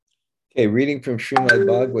Okay, reading from Srimad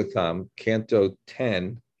Bhagavatam, Canto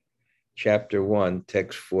 10, Chapter 1,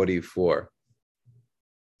 Text 44.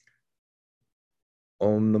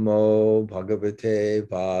 Om Namo Bhagavate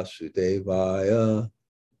Vasudevaya.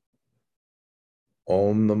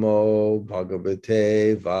 Om Namo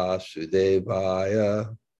Bhagavate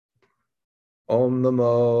Vasudevaya. Om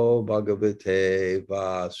Namo Bhagavate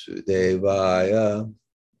Vasudevaya.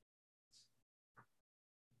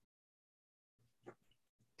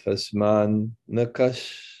 Tasman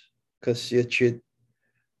Kasyachit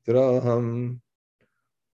Graham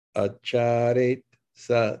Acharit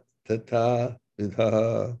Satata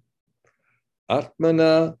Vidha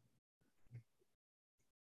Atmana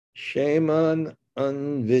Shaman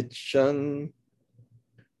Anvichan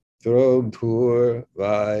Throgdhur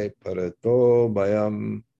Vai Parato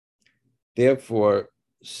Bayam. Therefore,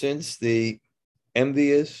 since the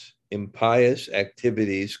envious, impious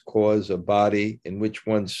activities cause a body in which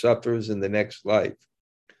one suffers in the next life,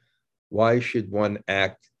 why should one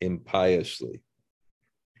act impiously?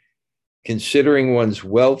 Considering one's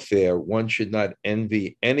welfare, one should not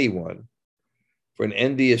envy anyone, for an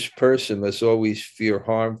envious person must always fear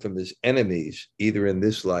harm from his enemies, either in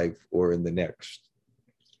this life or in the next.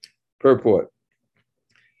 Purport.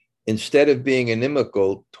 Instead of being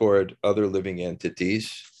inimical toward other living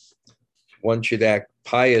entities, one should act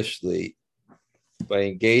piously by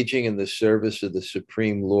engaging in the service of the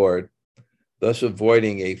Supreme Lord, thus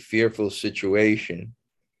avoiding a fearful situation,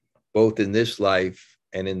 both in this life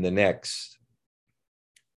and in the next.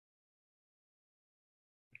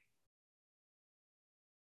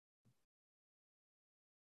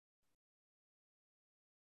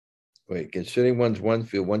 Considering one's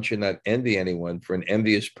field, one should not envy anyone, for an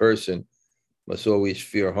envious person must always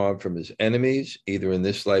fear harm from his enemies, either in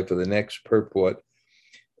this life or the next. Purport.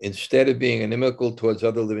 Instead of being inimical towards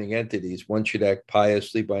other living entities, one should act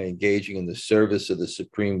piously by engaging in the service of the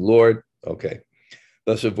Supreme Lord,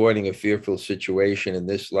 thus avoiding a fearful situation in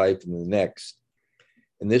this life and the next.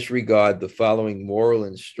 In this regard, the following moral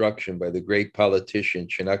instruction by the great politician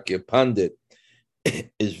Chanakya Pandit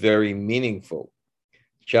is very meaningful.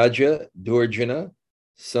 Chaja Durjana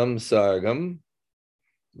Samsargam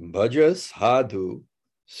Bhajas Hadhu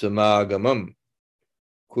Samagamam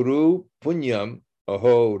Kuru Punyam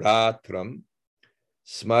Ahoratram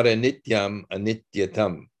Smaranityam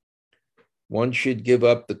Anityatam. One should give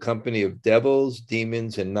up the company of devils,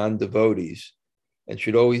 demons, and non-devotees, and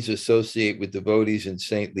should always associate with devotees and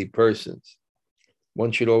saintly persons.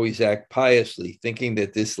 One should always act piously, thinking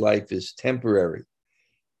that this life is temporary,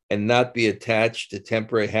 and not be attached to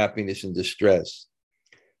temporary happiness and distress.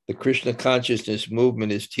 The Krishna consciousness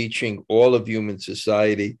movement is teaching all of human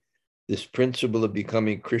society this principle of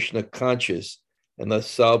becoming Krishna conscious and thus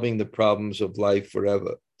solving the problems of life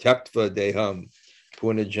forever. Tyaktva deham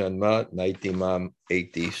punajanma naitimam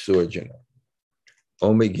eti surjana.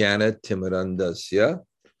 Omigana timarandasya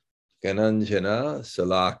gananjana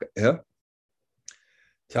salakaya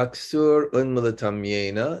taksur unmalatam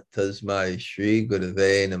yena tasmai Shri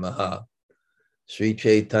Gurave Namaha. Sri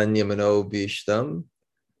Chaitanya Manobishtam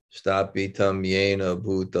Stapitam Yena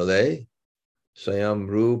Bhutale Sayam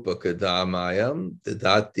Rupa Kadamayam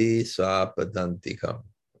Dadati Sapadantikam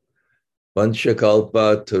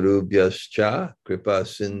Vanchakalpa Tarubhyascha Kripa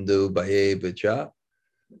Sindhu Bhayevacha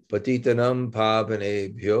Patitanam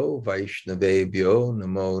Pavanebhyo Vaishnavebhyo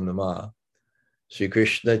Namo Namah. Sri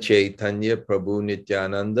Krishna Chaitanya Prabhu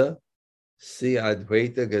Nityananda Sri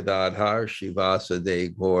Advaita Gadadhar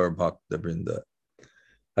Shivasade Gaur Bhakta Vrinda.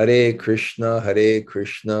 Hare Krishna,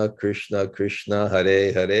 Krishna Krishna,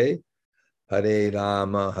 Hare Hare, Hare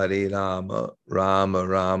Rama, Rama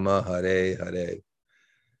Rama, Hare Hare.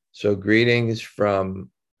 So greetings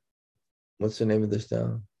from, what's the name of this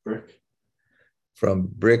town? From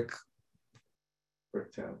Bricktown,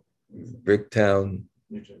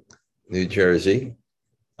 New Jersey.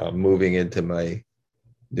 I'm moving into my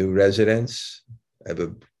new residence. I have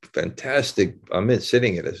a fantastic, I'm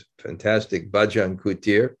sitting at a fantastic Bhajan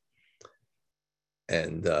Kutir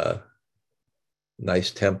and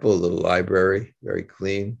nice temple, a little library, very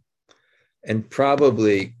clean, and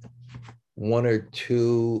probably one or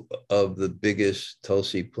two of the biggest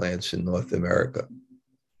Tulsi plants in North America.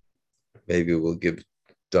 Maybe we'll give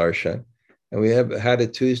darshan. And we have had a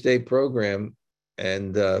Tuesday program,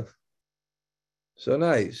 and so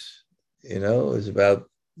nice. You know, it was about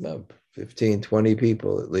 15, 20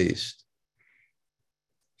 people at least.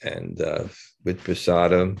 And with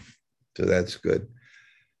prasadam, so that's good.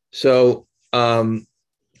 So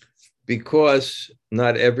because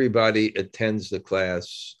not everybody attends the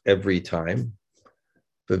class every time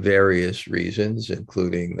for various reasons,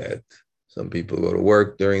 including that Some people go to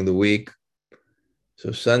work during the week.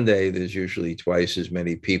 So Sunday, there's usually twice as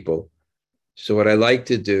many people. So what I like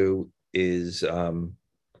to do is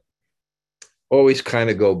always kind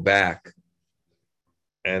of go back.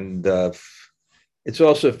 And it's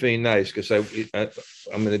also feeling nice because I'm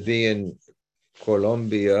going to be in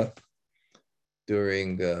Colombia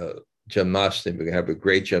during Janmashtami. We're going to have a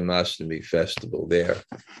great Janmashtami festival there.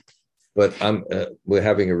 But we're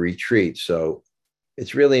having a retreat, so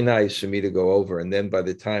it's really nice for me to go over. And then by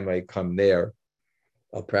the time I come there,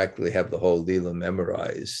 I'll practically have the whole Leela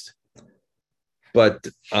memorized. But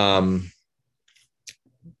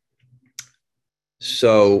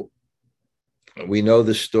so we know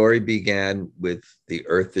the story began with the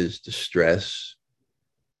earth is distress.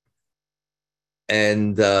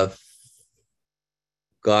 And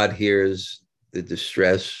God hears the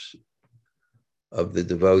distress of the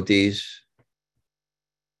devotees,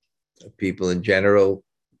 of people in general,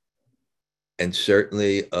 and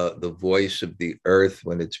certainly the voice of the earth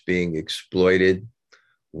when it's being exploited.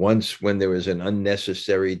 Once, when there was an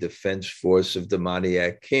unnecessary defense force of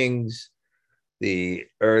demoniac kings, the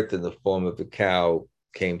earth in the form of a cow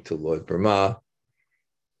came to Lord Brahma.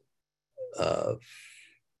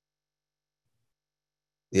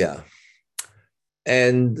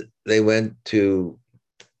 And they went to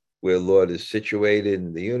where Lord is situated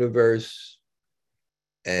in the universe,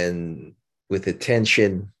 and with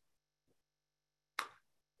attention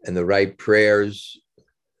and the right prayers,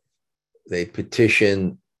 they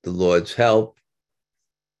petitioned the Lord's help.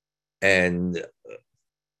 And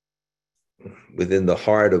within the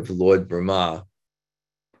heart of Lord Brahma,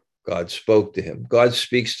 God spoke to him. God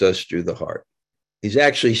speaks to us through the heart. He's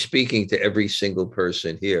actually speaking to every single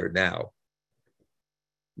person here now.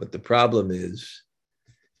 But the problem is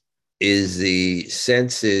the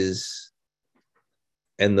senses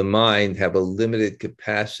and the mind have a limited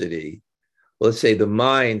capacity. Well, let's say the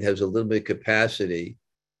mind has a limited capacity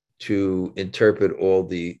to interpret all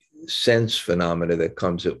the sense phenomena that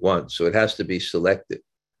comes at once. So it has to be selective.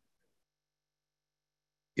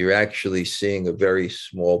 You're actually seeing a very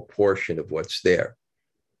small portion of what's there.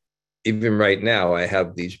 Even right now, I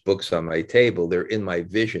have these books on my table. They're in my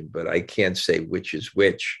vision, but I can't say which is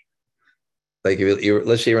which. Like,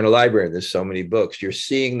 let's say you're in a library and there's so many books. You're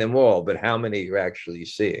seeing them all, but how many you're actually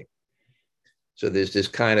seeing? So there's this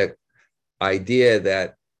kind of idea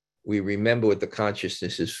that we remember what the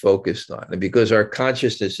consciousness is focused on. And because our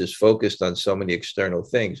consciousness is focused on so many external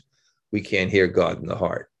things, we can't hear God in the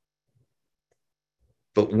heart.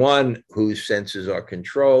 But one whose senses are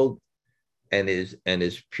controlled and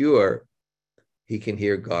is pure, he can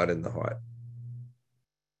hear God in the heart.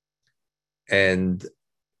 And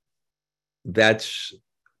that's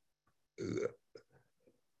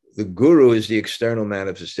the guru is the external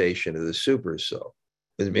manifestation of the super soul.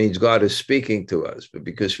 It means God is speaking to us, but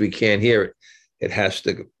because we can't hear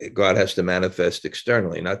it, God has to manifest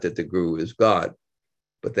externally. Not that the guru is God,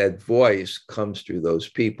 but that voice comes through those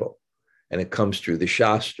people, and it comes through the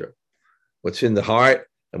Shastra. What's in the heart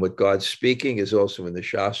and what God's speaking is also in the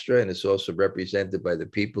Shastra, and it's also represented by the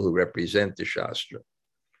people who represent the Shastra.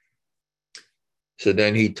 So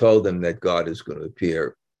then he told them that God is going to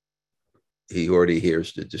appear. He already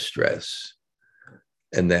hears the distress,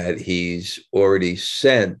 and that he's already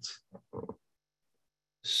sent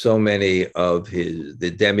so many of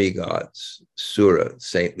the demigods, Sura,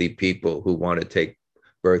 saintly people who want to take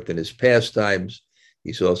birth in his pastimes.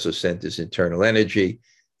 He's also sent his internal energy.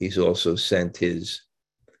 He's also sent his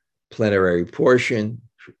plenary portion,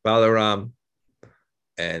 Balaram,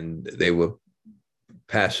 and they were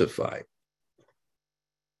pacified.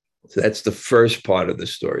 So that's the first part of the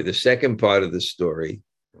story. The second part of the story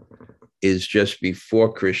is just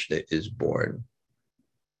before Krishna is born.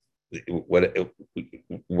 What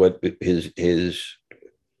his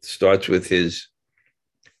starts with his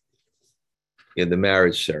in the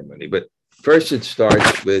marriage ceremony. But first it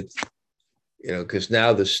starts with, because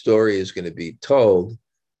now the story is going to be told.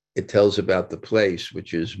 It tells about the place,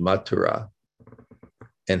 which is Mathura,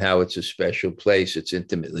 and how it's a special place. It's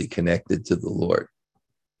intimately connected to the Lord.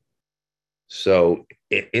 So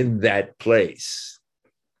in that place,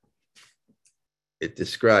 it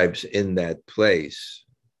describes in that place,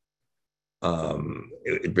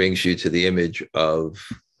 it brings you to the image of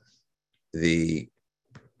the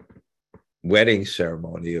wedding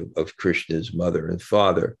ceremony of Krishna's mother and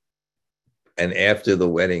father. And after the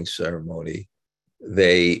wedding ceremony,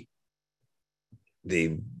 the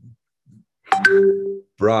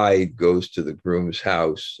bride goes to the groom's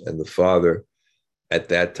house, and the father at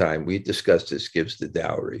that time, we discussed this, gives the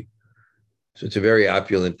dowry. So it's a very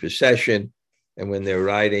opulent procession. And when they're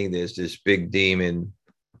riding, there's this big demon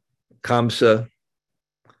Kamsa,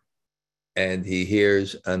 and he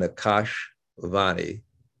hears an Akash Vani,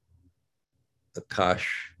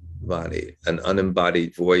 an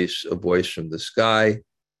unembodied voice, a voice from the sky.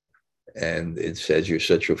 And it says, you're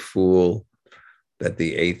such a fool that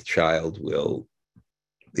the eighth child will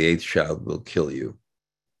kill you.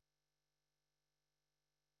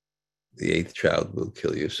 The eighth child will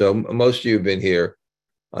kill you. So most of you have been here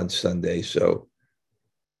on Sunday. So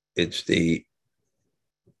it's the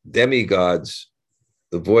demigods.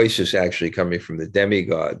 The voice is actually coming from the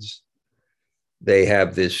demigods. They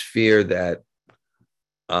have this fear that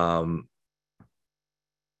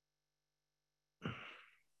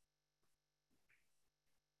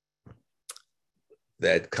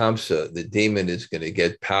that Kamsa, the demon, is going to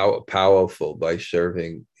get powerful by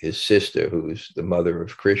serving his sister, who's the mother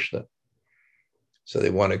of Krishna. So they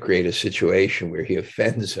want to create a situation where he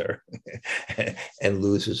offends her and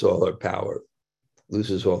loses all her power,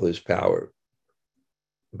 loses all his power.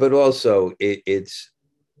 But also it's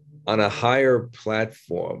on a higher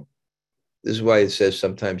platform. This is why it says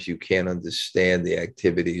sometimes you can't understand the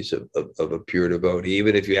activities of a pure devotee,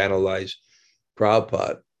 even if you analyze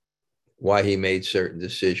Prabhupada, why he made certain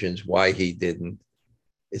decisions, why he didn't.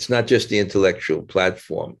 It's not just the intellectual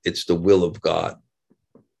platform, it's the will of God,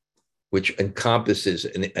 which encompasses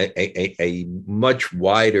a much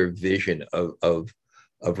wider vision of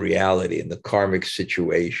reality and the karmic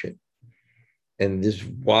situation. And this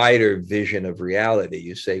wider vision of reality,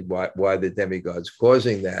 you say, why the demigods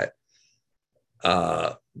causing that?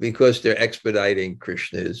 Because they're expediting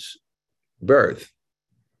Krishna's birth,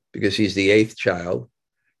 because he's the eighth child,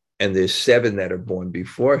 and there's 7 that are born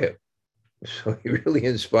before him. So he really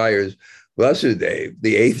inspires Vasudeva.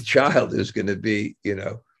 The eighth child is going to be,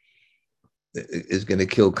 is going to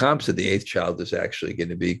kill Kamsa. The eighth child is actually going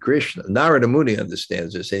to be Krishna. Narada Muni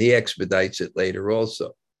understands this, and he expedites it later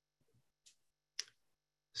also.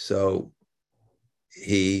 So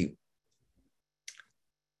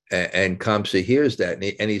and Kamsa hears that,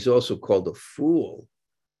 and he's also called a fool,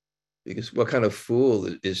 because what kind of fool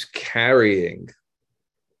is carrying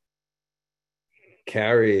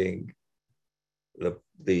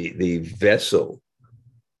the vessel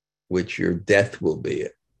which your death will be in?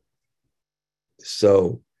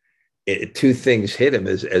 So 2 things hit him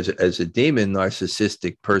as a demon,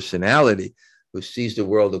 narcissistic personality who sees the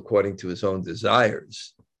world according to his own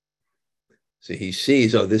desires. So he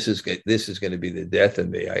sees, this is going to be the death of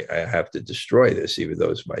me. I have to destroy this, even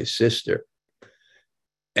though it's my sister.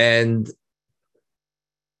 And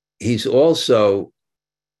he's also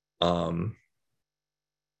to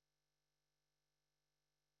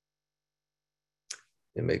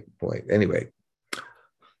make a point. Anyway,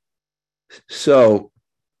 so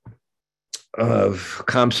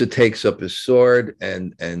Kamsa takes up his sword,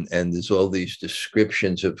 and there's all these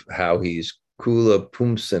descriptions of how he's Kula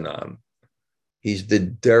Pumsanam. He's the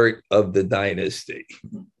dirt of the dynasty.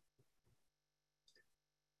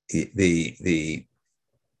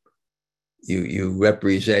 You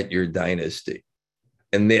represent your dynasty,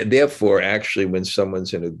 and therefore, actually, when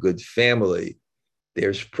someone's in a good family,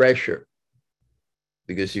 there's pressure,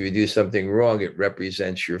 because if you do something wrong, it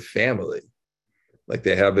represents your family. Like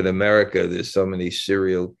they have in America, there's so many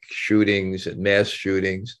serial shootings and mass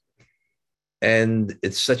shootings, and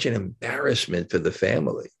it's such an embarrassment for the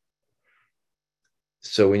family.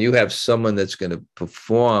 So when you have someone that's going to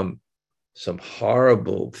perform some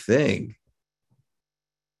horrible thing,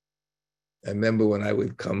 I remember when I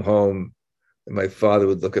would come home and my father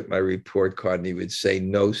would look at my report card and he would say,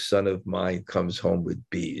 "No son of mine comes home with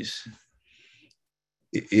bees."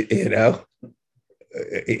 It's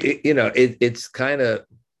kind of,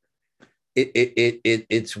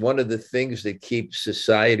 it's one of the things that keeps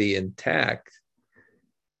society intact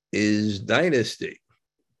is dynasty.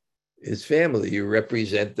 Is family. You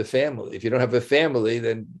represent the family. If you don't have a family,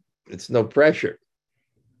 then it's no pressure.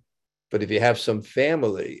 But if you have some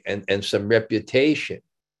family and some reputation,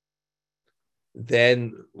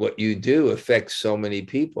 then what you do affects so many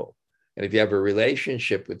people. And if you have a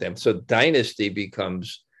relationship with them, so dynasty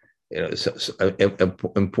becomes,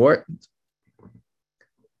 important.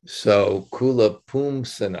 So Kula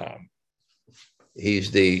Pumsanam, he's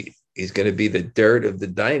going to be the dirt of the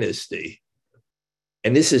dynasty.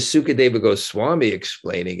 And this is Sukadeva Goswami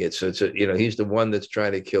explaining it. So it's he's the one that's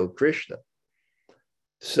trying to kill Krishna.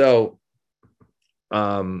 So,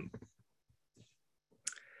 and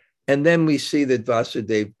then we see that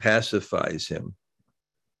Vasudeva pacifies him.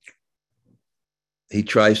 He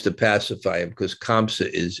tries to pacify him because Kamsa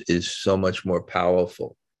is so much more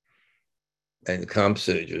powerful. And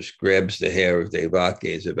Kamsa just grabs the hair of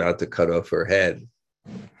Devaki, is about to cut off her head.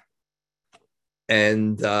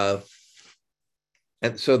 And so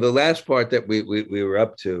the last part that we were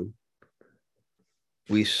up to,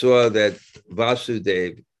 we saw that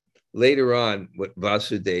Vasudev, later on, what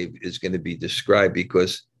Vasudev is going to be described,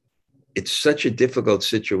 because it's such a difficult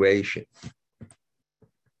situation.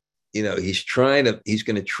 He's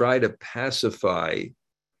going to try to pacify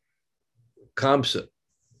Kamsa.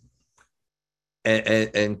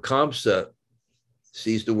 And Kamsa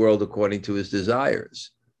sees the world according to his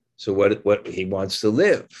desires. So what he wants to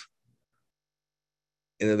live.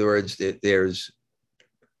 In other words,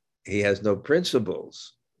 he has no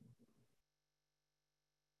principles.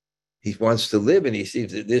 He wants to live, and he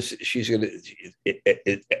sees that she's going to.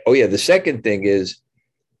 Oh yeah, the second thing is,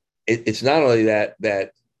 it's not only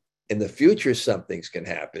that in the future something's can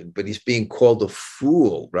happen, but he's being called a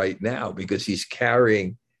fool right now because he's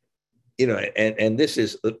carrying, and this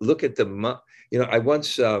is, look at I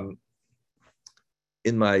once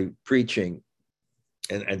in my preaching,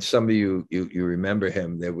 and some of you remember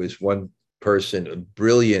him, there was one person, a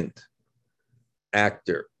brilliant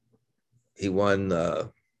actor. He won, I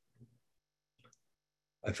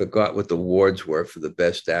forgot what the awards were for the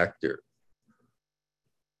best actor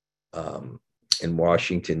in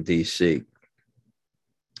Washington, D.C.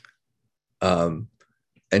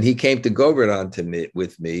 And he came to Govardhan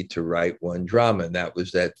with me to write one drama, and that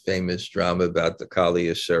was that famous drama about the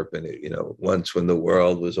Kaliya serpent. Once when the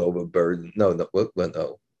world was overburdened. No.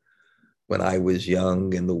 When I was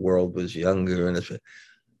young and the world was younger, and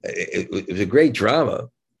it was a great drama.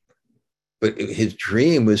 But his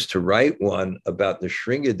dream was to write one about the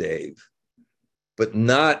Shringadev, but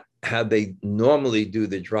not how they normally do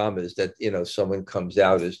the dramas, that someone comes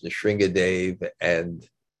out as the Shringadev, and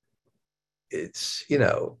it's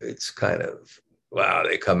kind of, wow,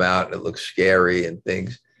 they come out and it looks scary and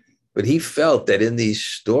things. But he felt that in these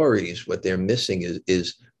stories, what they're missing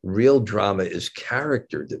is real drama, is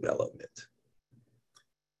character development.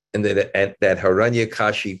 And that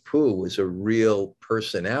Hiranyakashipu was a real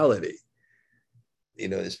personality.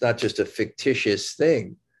 It's not just a fictitious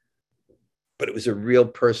thing, but it was a real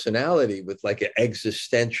personality with like an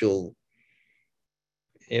existential,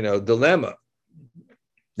 dilemma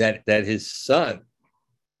that his son,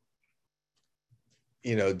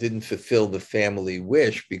 didn't fulfill the family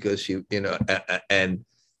wish because and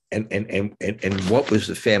what was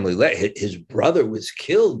the family? His brother was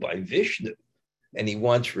killed by Vishnu, and he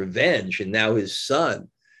wants revenge, and now his son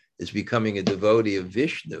is becoming a devotee of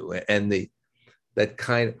Vishnu, and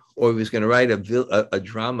or he was going to write a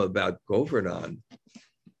drama about Govardhan,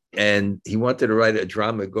 and he wanted to write a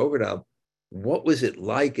drama of Govardhan. What was it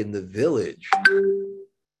like in the village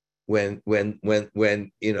when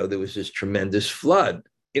there was this tremendous flood?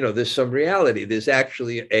 There's some reality. There's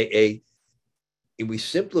actually we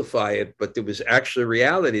simplify it, but there was actually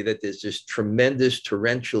reality that there's this tremendous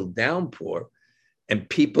torrential downpour, and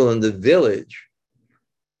people in the village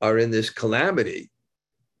are in this calamity,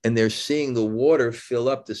 and they're seeing the water fill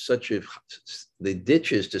up to the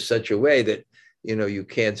ditches to such a way that, you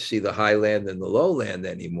can't see the highland and the lowland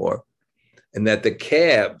anymore. And that the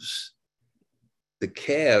calves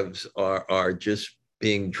are just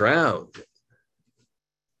being drowned.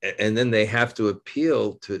 And then they have to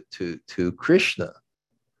appeal to Krishna.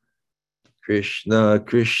 Krishna,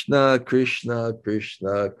 Krishna, Krishna,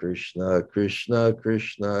 Krishna, Krishna, Krishna,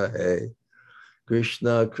 Krishna, hey.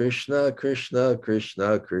 Krishna, Krishna, Krishna,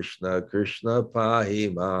 Krishna, Krishna, Krishna,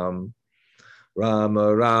 Pahimam. Rama,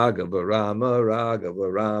 Raghava, Rama,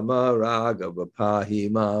 Raghava, Rama, Raghava,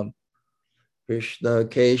 Pahimam. Krishna,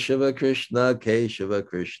 Keshava, Krishna, Keshava,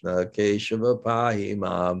 Krishna, Keshava,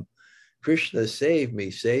 Pahimam. Krishna, save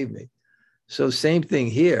me, save me. So same thing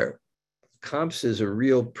here. Kamsa is a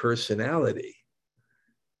real personality.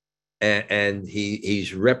 And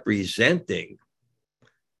he's representing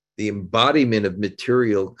the embodiment of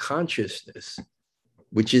material consciousness,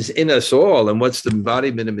 which is in us all. And what's the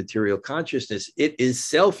embodiment of material consciousness? It is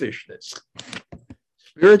selfishness.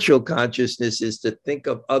 Spiritual consciousness is to think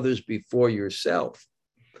of others before yourself.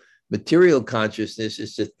 Material consciousness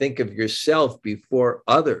is to think of yourself before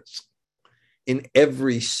others in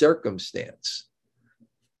every circumstance.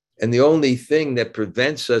 And the only thing that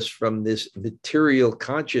prevents us from this material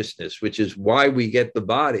consciousness, which is why we get the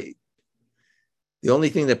body, the only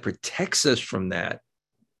thing that protects us from that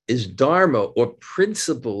is dharma, or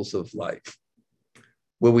principles of life,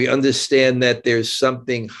 where we understand that there's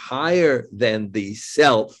something higher than the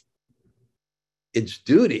self. It's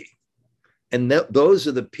duty. And those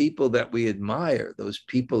are the people that we admire, those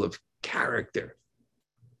people of character,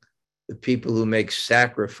 the people who make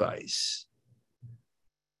sacrifice.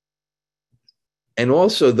 And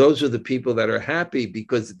also, those are the people that are happy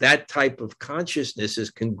because that type of consciousness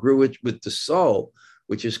is congruent with the soul,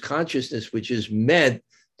 which is consciousness, which is meant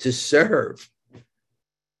to serve.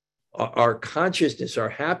 Our consciousness, our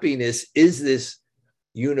happiness is this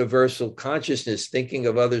universal consciousness, thinking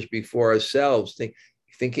of others before ourselves,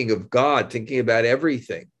 thinking of God, thinking about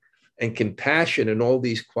everything, and compassion and all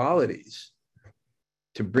these qualities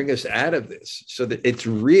to bring us out of this so that it's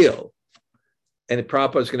real. And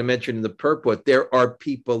Prabhupada is going to mention in the purport, there are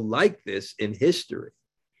people like this in history.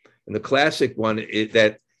 And the classic one is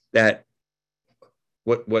that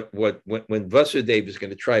when Vasudeva is going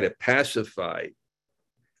to try to pacify,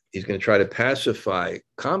 he's going to try to pacify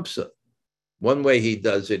Kamsa. One way he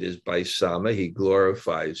does it is by Sama, he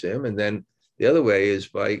glorifies him. And then the other way is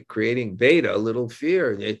by creating Veda, a little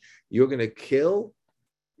fear. You're going to kill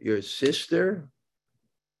your sister,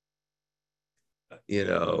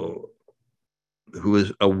 who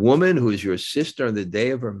is a woman who is your sister on the day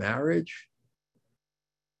of her marriage.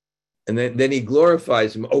 And then he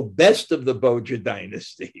glorifies him, oh, best of the Bhoja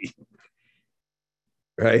dynasty,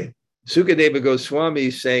 right? Sukadeva Goswami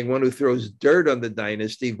is saying one who throws dirt on the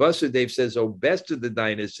dynasty. Vasudeva says, oh, best of the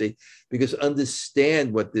dynasty, because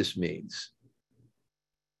understand what this means.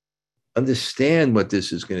 Understand what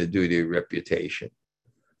this is going to do to your reputation.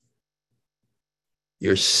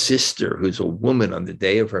 Your sister, who's a woman on the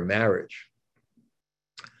day of her marriage.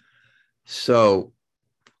 So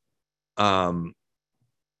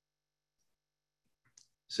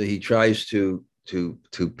he tries to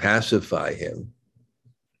pacify him.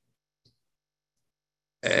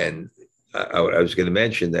 And I was going to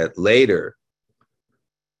mention that later,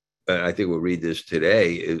 and I think we'll read this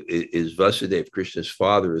today, is Vasudeva, Krishna's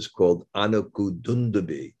father, is called Anuku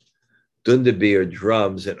Dundabi. Dundabi are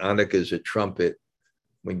drums and Anuka is a trumpet.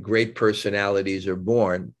 When great personalities are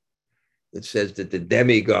born, it says that the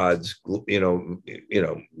demigods, bum,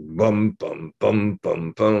 bum, bum,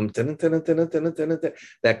 bum, bum,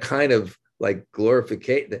 that kind of like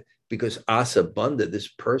glorification, because Asabanda, this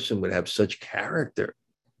person would have such character.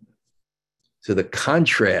 So the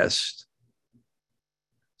contrast.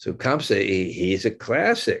 So Kamsa, he's a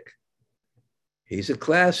classic. He's a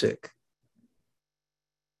classic.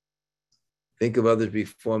 Think of others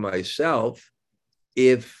before myself.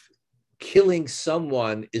 If killing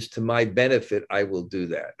someone is to my benefit, I will do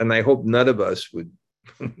that. And I hope none of us would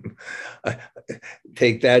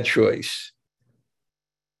take that choice.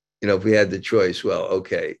 If we had the choice, well,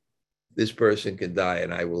 okay, this person can die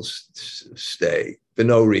and I will stay for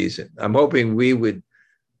no reason. I'm hoping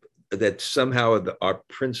that somehow our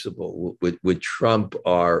principle would trump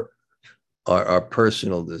our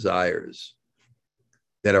personal desires,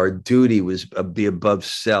 that our duty was be above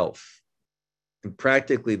self. And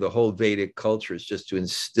practically the whole Vedic culture is just to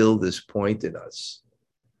instill this point in us.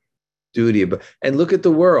 Duty. And look at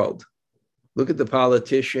the world. Look at the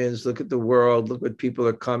politicians. Look at the world. Look what people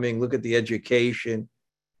are coming. Look at the education.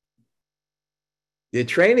 They're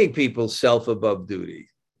training people self above duty.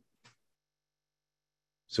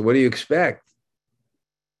 So what do you expect?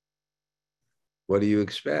 What do you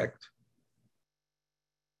expect?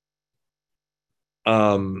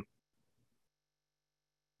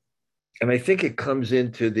 And I think it comes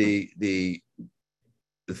into the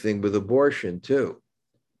thing with abortion too.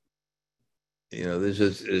 There's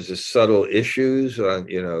a subtle issues on,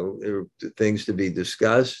 there are things to be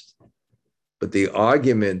discussed, but the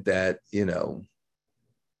argument that,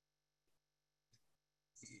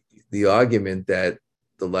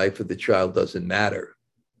 the life of the child doesn't matter.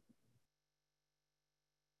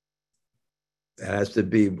 It has to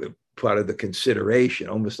be part of the consideration,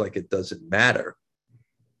 almost like it doesn't matter.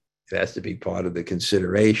 It has to be part of the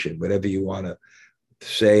consideration. Whatever you want to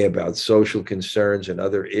say about social concerns and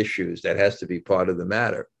other issues, that has to be part of the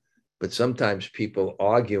matter. But sometimes people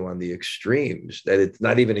argue on the extremes that it's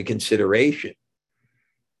not even a consideration.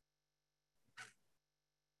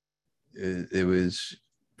 It was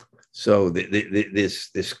so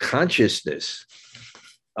this consciousness.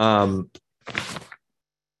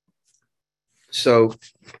 So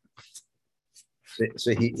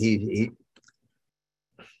he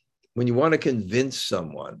when you want to convince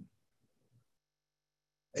someone,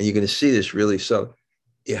 and you're going to see this really, so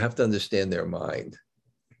you have to understand their mind.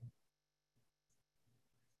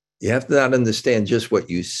 You have to not understand just what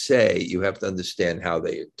you say, you have to understand how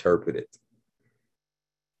they interpret it.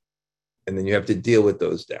 And then you have to deal with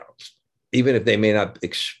those doubts, even if they may not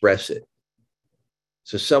express it.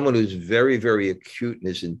 So someone who's very, very acute in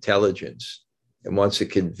his intelligence and wants to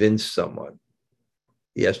convince someone,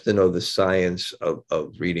 he has to know the science of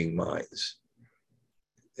reading minds.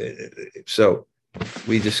 So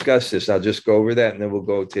we discussed this. I'll just go over that and then we'll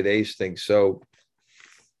go to today's thing. So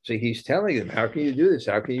So he's telling him, how can you do this?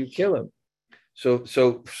 How can you kill him? So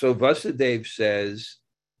Vasudev says,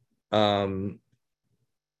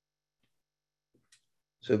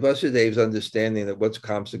 so Vasudev's understanding that what's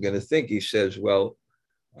Kamsa going to think, he says, well,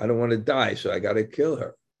 I don't want to die, so I got to kill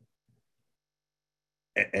her.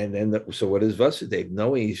 And then, so what is Vasudev?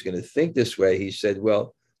 Knowing he's going to think this way, he said,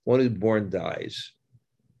 well, one who's born dies.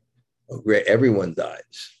 Everyone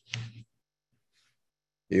dies.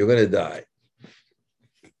 You're going to die.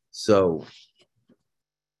 So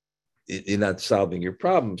you're not solving your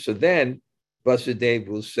problem. So then Vasudev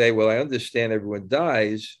will say, well, I understand everyone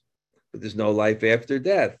dies, but there's no life after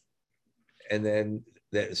death. And then,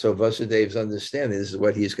 so Vasudev's understanding, this is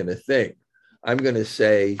what he's going to think. I'm going to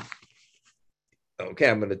say, okay,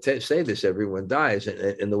 I'm going to say this, everyone dies.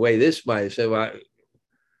 And the way this might say, well,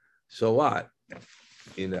 so what?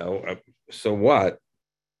 So what?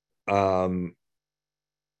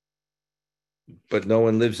 But no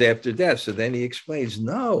one lives after death. So then he explains,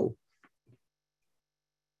 no.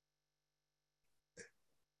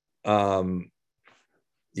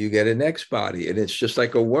 You get a next body, and it's just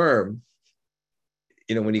like a worm.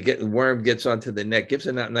 When the worm gets onto the neck, gives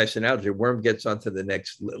a nice analogy. A worm gets onto the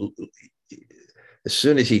next, as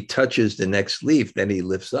soon as he touches the next leaf, then he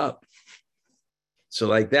lifts up. So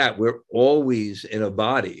like that, we're always in a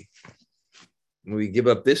body. When we give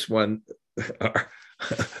up this one,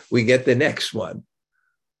 we get the next one.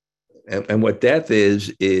 And what death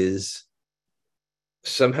is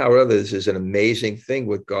somehow or other, this is an amazing thing.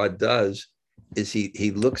 What God does is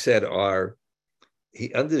he looks at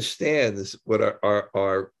he understands what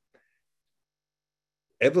our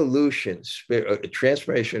evolution,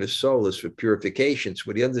 transformation of soul is for purification. So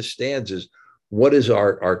what he understands is what is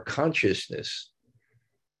our consciousness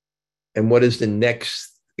and what is the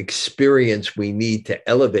next experience we need to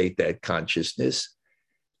elevate that consciousness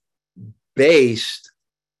based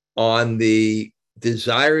on the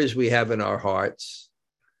desires we have in our hearts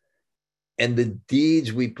and the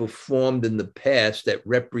deeds we performed in the past that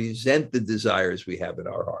represent the desires we have in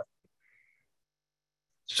our heart.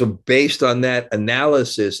 So based on that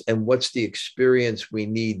analysis and what's the experience we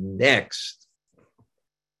need next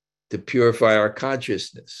to purify our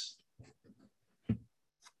consciousness.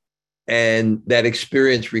 And that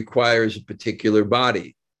experience requires a particular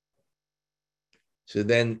body. So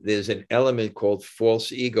then there's an element called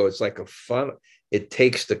false ego. It's like a funnel. It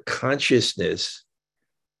takes the consciousness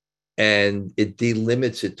and it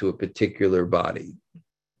delimits it to a particular body.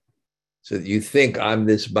 So you think I'm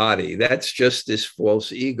this body. That's just this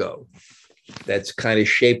false ego that's kind of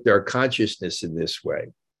shaped our consciousness in this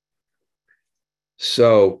way.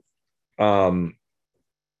 So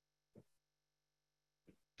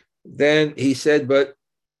then he said, but,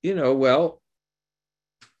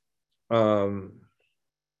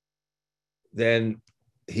 then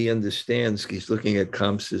he understands, he's looking at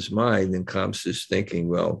Kamsa's mind, and Kamsa's thinking,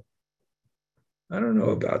 well, I don't know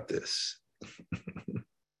about this.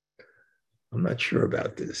 I'm not sure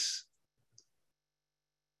about this.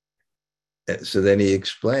 And so then he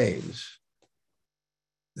explains.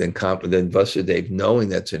 Then Vasudev, knowing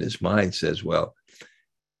that's in his mind, says, well,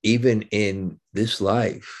 even in this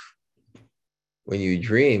life, when you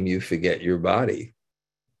dream, you forget your body.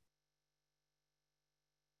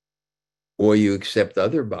 Or you accept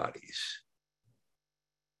other bodies.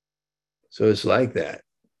 So it's like that.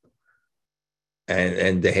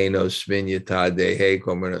 And Deheno Sminyata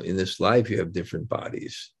Dehe, in this life, you have different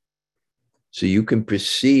bodies. So you can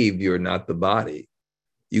perceive you're not the body.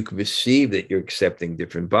 You can perceive that you're accepting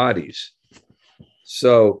different bodies.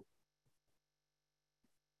 So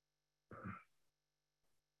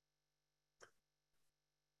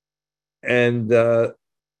all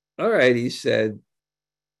right, he said,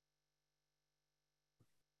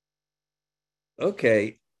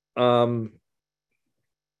 okay,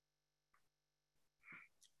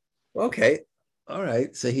 okay, all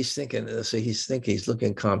right. So he's thinking, he's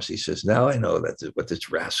looking at Kamsa. He says, now I know what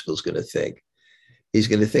this rascal's going to think. He's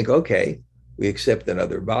going to think, okay, we accept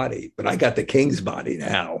another body, but I got the king's body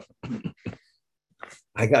now.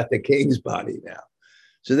 I got the king's body now.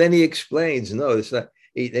 So then he explains, no, it's not.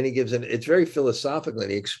 Then he gives it's very philosophical,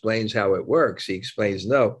 and he explains how it works. He explains,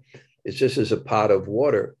 no, it's just as a pot of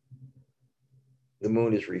water. The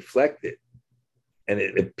moon is reflected, and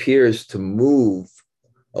it appears to move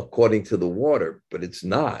according to the water, but it's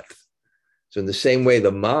not. So in the same way,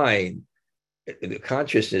 the mind, the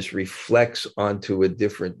consciousness reflects onto a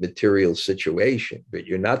different material situation, but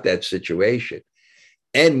you're not that situation.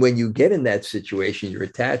 And when you get in that situation, you're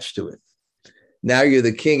attached to it. Now you're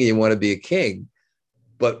the king and you want to be a king.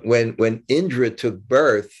 But when Indra took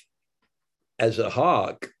birth as a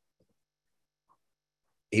hawk,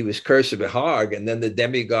 he was cursed with Hog, and then the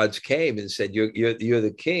demigods came and said, "You're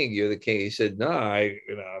the king. You're the king." He said, "No, I'm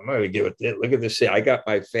not going to give it. Look at this. I got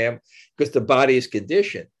my family because the body is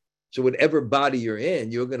conditioned. So whatever body you're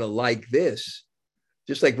in, you're going to like this.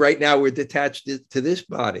 Just like right now, we're detached to this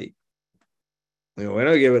body. We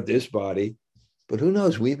don't give it this body, but who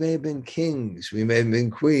knows? We may have been kings. We may have been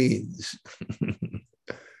queens.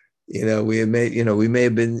 We may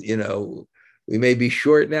have been. We may be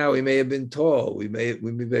short now. We may have been tall. We may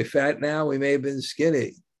be fat now. We may have been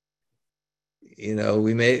skinny.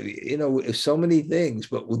 We may, so many things,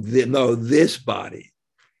 but this body.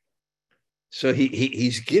 So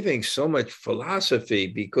he's giving so much philosophy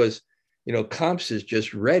because, Kamsa is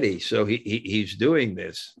just ready. So he's doing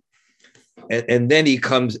this. And then he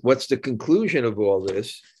comes, what's the conclusion of all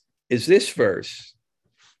this is this verse.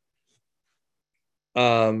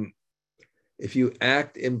 If you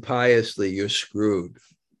act impiously, you're screwed.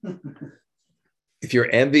 If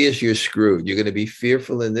you're envious, you're screwed. You're going to be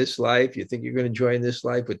fearful in this life. You think you're going to join this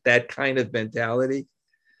life with that kind of mentality.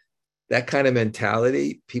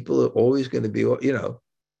 People are always going to be,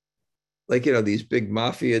 these big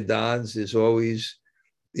mafia dons. There's always,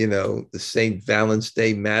 the St. Valentine's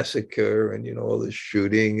Day massacre and, all the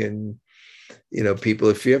shooting and, people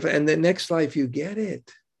are fearful. And the next life, you get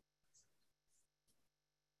it.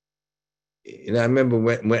 I remember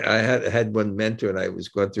when I had one mentor and I was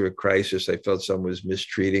going through a crisis. I felt someone was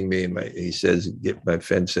mistreating me. And my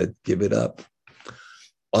friend said, give it up.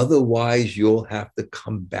 Otherwise, you'll have to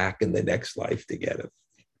come back in the next life to get it.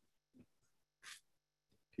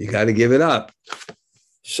 You got to give it up.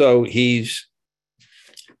 So he's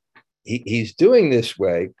doing this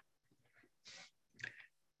way.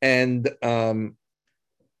 And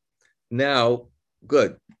now,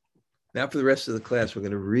 good. Now for the rest of the class, we're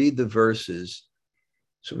going to read the verses.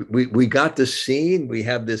 So we got the scene. We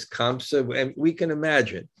have this Kamsa, and we can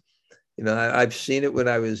imagine. I've seen it when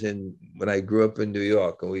I grew up in New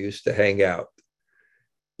York, and we used to hang out.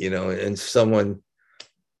 And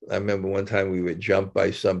I remember one time we were jumped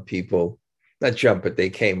by some people, not jumped, but they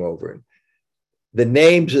came over. And the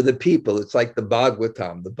names of the people, it's like the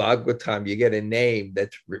Bhagavatam. The Bhagavatam, you get a name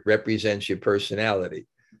that represents your personality,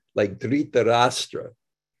 like Dhritarashtra.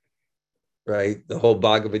 Right, the whole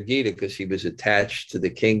Bhagavad Gita, because he was attached to the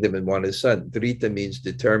kingdom and wanted a son. Dhrita means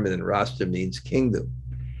determined, and Rashtra means kingdom.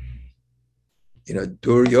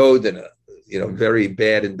 Duryodhana, very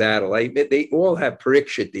bad in battle. They all have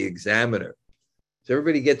Parikshit, the examiner. So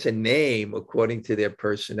everybody gets a name according to their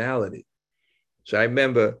personality. So I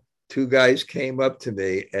remember two guys came up to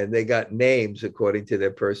me and they got names according to their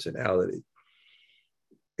personality.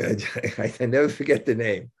 I never forget the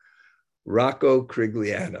name. Rocco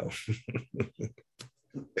Crigliano.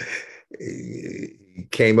 He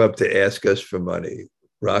came up to ask us for money.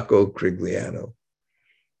 Rocco Crigliano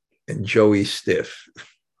and Joey Stiff.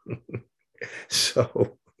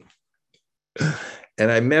 So,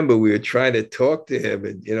 and I remember we were trying to talk to him,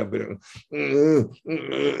 and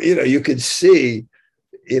you could see,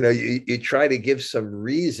 you try to give some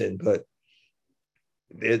reason, but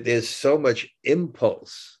there's so much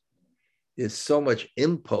impulse. There's so much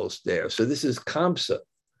impulse there. So this is Kamsa.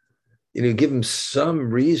 Give him some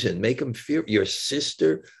reason, make him fear. Your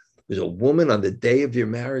sister was a woman on the day of your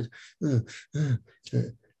marriage.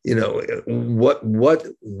 What?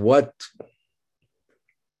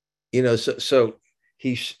 So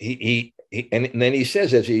he and then he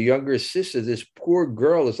says, as a younger sister, this poor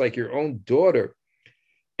girl is like your own daughter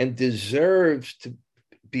and deserves to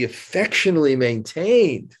be affectionately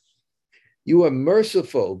maintained. You are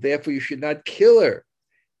merciful, therefore you should not kill her.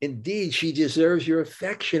 Indeed, she deserves your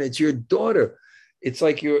affection. It's your daughter. It's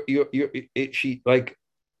like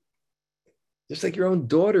just like your own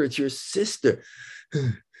daughter. It's your sister.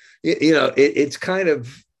 It's kind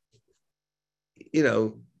of,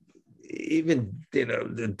 even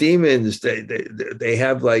the demons. They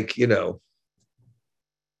have like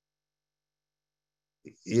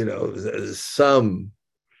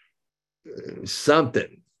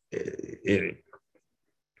something.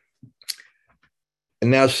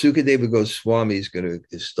 And now Sukadeva Goswami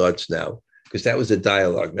starts now, because that was a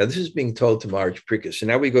dialogue. Now this is being told to Maharaj Parikshit. So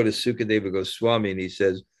now we go to Sukadeva Goswami and he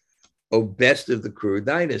says, "O best of the Kuru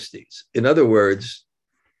dynasties." In other words,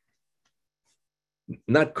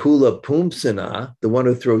 not Kula Pumsana, the one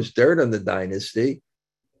who throws dirt on the dynasty,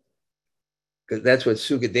 because that's what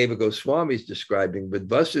Sukadeva Goswami is describing. But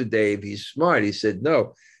Vasudeva, he's smart. He said,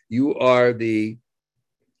 no, you are the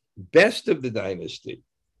best of the dynasty.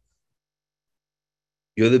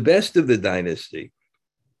 You're the best of the dynasty.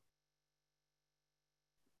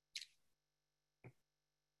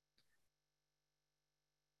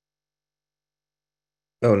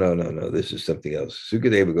 Oh, no, no, no. This is something else.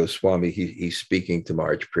 Sukadeva Goswami, he's speaking to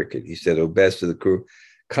Marge Prickett. He said, "Oh, best of the crew,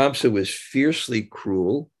 Kamsa was fiercely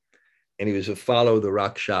cruel, and he was a follower of the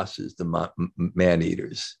Rakshasas, the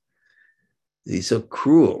man-eaters. He's so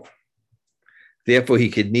cruel. Therefore, he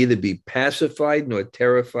could neither be pacified nor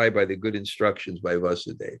terrified by the good instructions by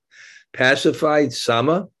Vasudeva. Pacified,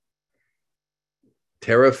 Sama,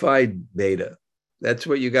 terrified, Veda. That's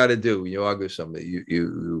what you got to do when you argue somebody.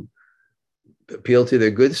 You appeal to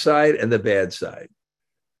their good side and the bad side.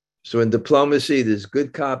 So in diplomacy, there's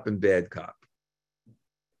good cop and bad cop.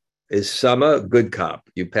 Is Sama, good cop,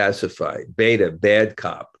 you pacify. Beta, bad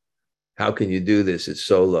cop. How can you do this? It's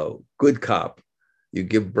so low. Good cop, you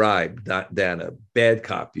give bribe, not Dana. Bad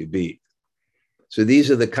cop, you beat. So these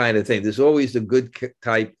are the kind of things. There's always the good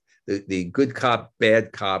type, the good cop,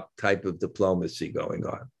 bad cop type of diplomacy going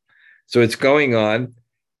on. So it's going on,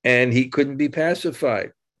 and he couldn't be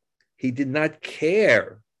pacified. He did not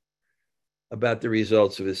care about the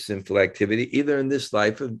results of his sinful activity, either in this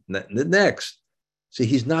life or the next. So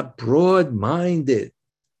he's not broad-minded.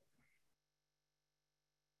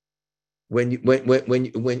 When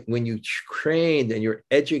you trained and you're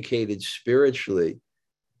educated spiritually,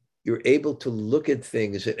 you're able to look at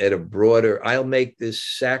things at a broader. I'll make this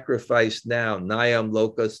sacrifice now. Nayam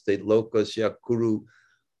lokas te lokas yakuru,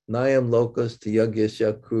 nayam lokas te yagyas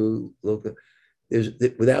yakuru lokas.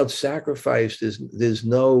 Without sacrifice, there's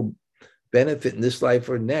no benefit in this life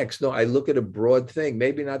or next. No, I look at a broad thing.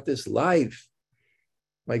 Maybe not this life,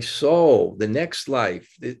 my soul, the next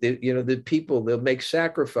life. The people, they'll make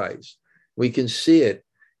sacrifice. We can see it.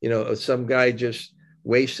 Some guy just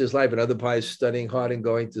wastes his life. Another guy is studying hard and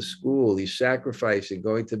going to school. He's sacrificing,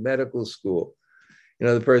 going to medical school.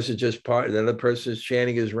 The person another person is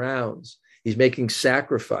chanting his rounds. He's making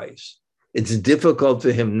sacrifice. It's difficult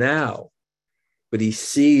for him now, but he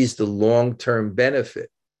sees the long-term benefit.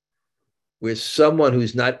 Where someone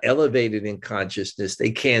who's not elevated in consciousness,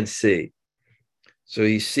 they can't see. So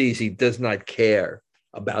he does not care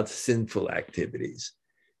about sinful activities.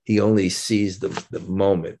 He only sees the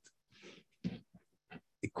moment.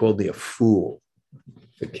 He called me a fool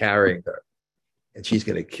for carrying her, and she's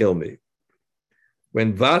going to kill me.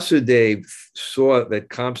 When Vasudeva saw that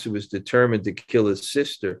Kamsa was determined to kill his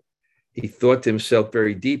sister, he thought to himself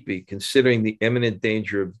very deeply, considering the imminent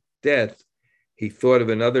danger of death, he thought of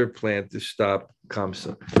another plan to stop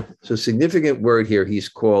Kamsa. So significant word here, he's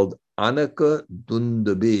called Anaka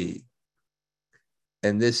Dundabi.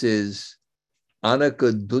 And this is,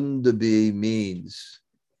 Anaka Dundabi means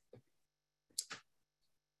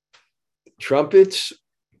trumpets,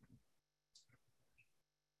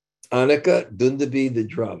 Anaka Dundabi, the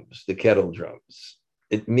drums, the kettle drums.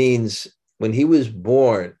 It means when he was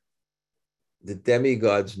born, the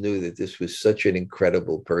demigods knew that this was such an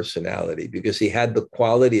incredible personality because he had the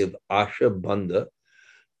quality of Ashabandha.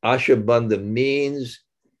 Ashabandha means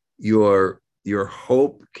your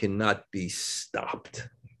hope cannot be stopped.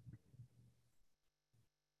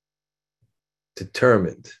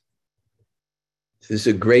 Determined. This is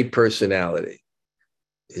a great personality.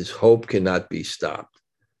 His hope cannot be stopped.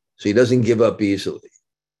 So he doesn't give up easily.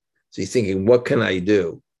 So he's thinking, what can I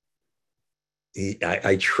do?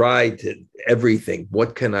 I tried everything.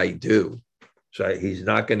 What can I do? So he's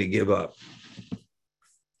not going to give up.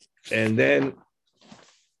 And then,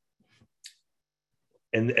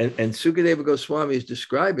 and Sukadeva Goswami is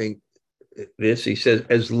describing this. He says,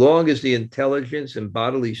 as long as the intelligence and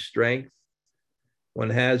bodily strength one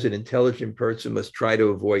has, an intelligent person must try to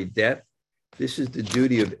avoid death. This is the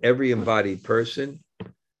duty of every embodied person.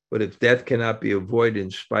 But if death cannot be avoided in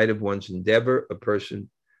spite of one's endeavor, a person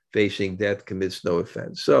facing death commits no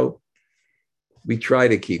offense. So we try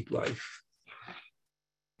to keep life.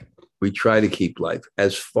 We try to keep life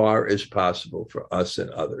as far as possible for us and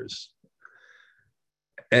others.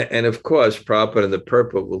 And of course, Prabhupada and the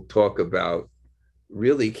Purport will talk about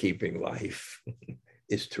really keeping life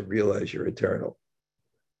is to realize you're eternal.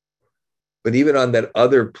 But even on that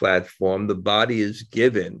other platform, the body is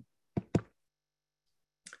given.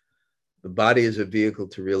 The body is a vehicle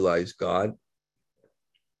to realize God.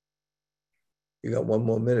 You got one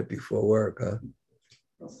more minute before work, huh?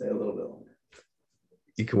 I'll stay a little bit longer.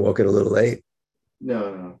 You can walk in a little late?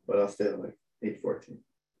 No, but I'll stay like 8:14.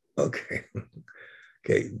 Okay.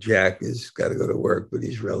 Okay, Jack has got to go to work, but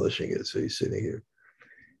he's relishing it, so he's sitting here.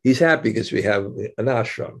 He's happy because we have an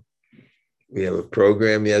ashram. We have a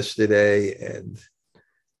program yesterday, and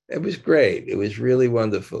it was great. It was really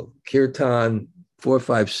wonderful. Kirtan, 4,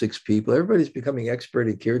 5, 6 people. Everybody's becoming expert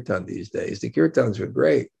at Kirtan these days. The Kirtans were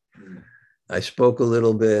great. I spoke a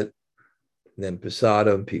little bit, and then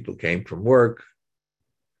Prasadam, people came from work.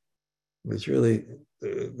 It was really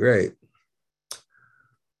Great.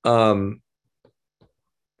 So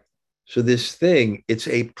this thing, it's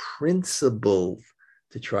a principle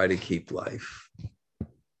to try to keep life.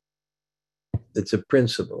 It's a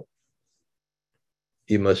principle.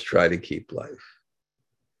 You must try to keep life,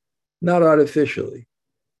 not artificially,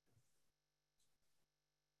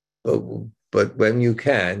 but when you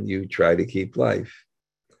can, you try to keep life.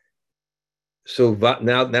 So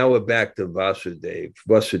now we're back to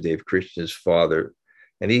Vasudev, Krishna's father,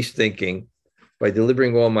 and he's thinking, by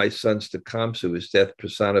delivering all my sons to Kamsa, his death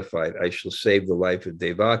personified, I shall save the life of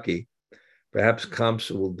Devaki. Perhaps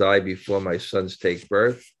Kamsa will die before my sons take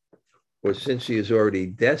birth, or since he is already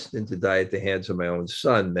destined to die at the hands of my own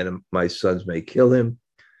son, my sons may kill him.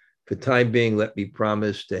 For time being, let me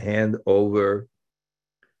promise to hand over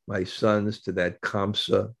my sons to that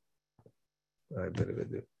Kamsa.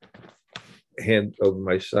 Hand over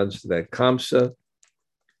my sons to that Kamsa.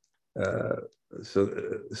 So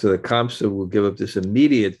the Kamsa will give up this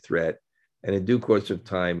immediate threat, and in due course of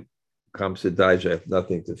time, Kamsa dies. I have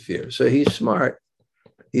nothing to fear. So he's smart.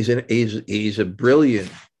 He's a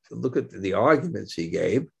brilliant. Look at the arguments he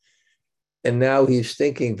gave, and now he's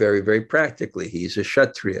thinking very, very practically. He's a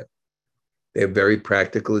Kshatriya. They have very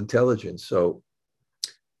practical intelligence. So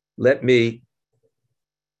let me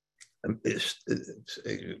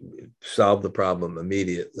solve the problem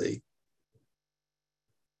immediately.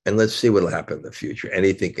 And let's see what will happen in the future.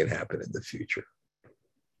 Anything can happen in the future.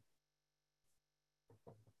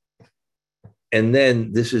 And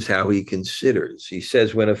then this is how he considers. He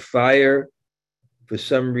says, when a fire, for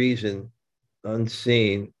some reason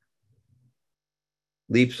unseen,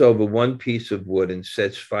 leaps over one piece of wood and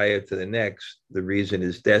sets fire to the next, the reason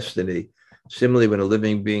is destiny. Similarly, when a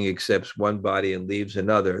living being accepts one body and leaves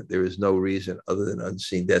another, there is no reason other than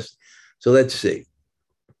unseen destiny. So let's see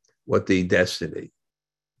what the destiny.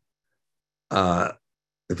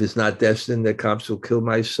 If it's not destined that Kamsa will kill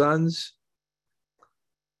my sons,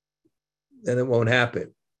 then it won't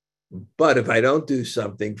happen. But if I don't do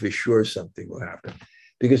something, for sure something will happen.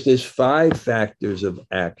 Because there's 5 factors of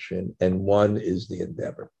action, and one is the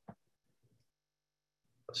endeavor.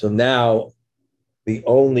 So now the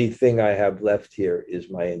only thing I have left here is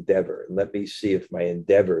my endeavor. And let me see if my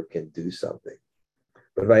endeavor can do something.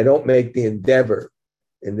 But if I don't make the endeavor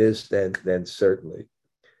in this, then certainly.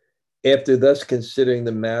 After thus considering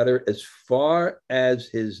the matter, as far as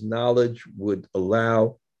his knowledge would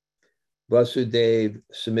allow, Vasudev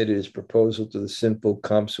submitted his proposal to the simple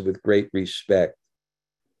Kamsa with great respect.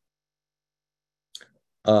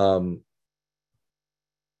 So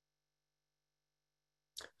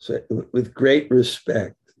with great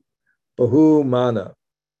respect, Bahumana,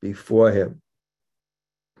 before him,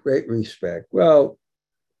 great respect. Well,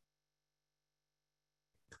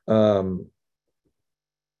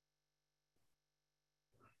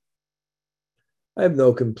 I have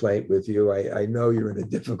no complaint with you. I know you're in a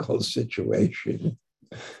difficult situation.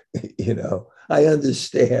 I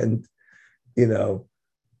understand,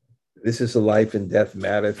 this is a life and death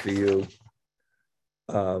matter for you.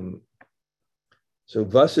 So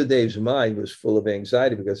Vasudev's mind was full of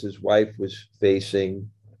anxiety because his wife was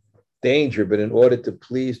facing danger, but in order to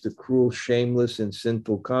please the cruel, shameless, and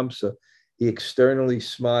sinful Kamsa, he externally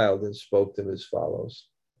smiled and spoke to him as follows.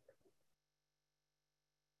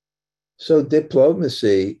 So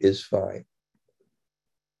diplomacy is fine.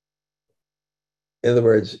 In other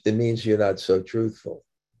words, it means you're not so truthful.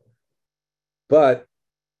 But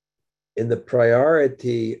in the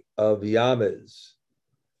priority of yamas,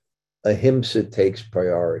 ahimsa takes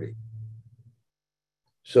priority.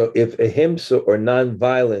 So if ahimsa or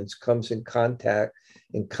nonviolence comes in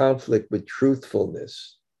conflict with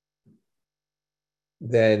truthfulness,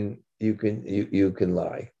 then you can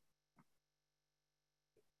lie.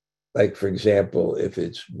 Like, for example, if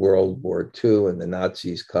it's World War II and the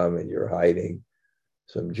Nazis come and you're hiding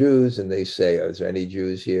some Jews and they say, "Is there any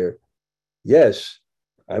Jews here?" Yes,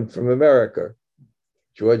 I'm from America.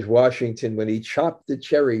 George Washington, when he chopped the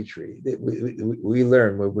cherry tree, we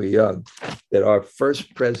learned when we were young that our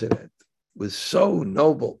first president was so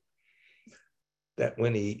noble that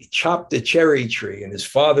when he chopped the cherry tree and his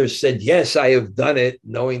father said, "Yes, I have done it,"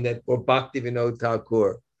 knowing that for Bhaktivinoda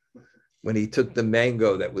Thakur, when he took the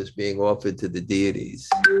mango that was being offered to the deities,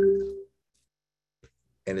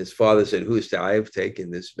 and his father said, "Who's that? I have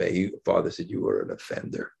taken this mango." Father said, "You were an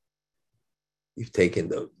offender. You've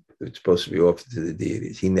taken it's supposed to be offered to the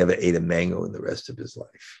deities." He never ate a mango in the rest of his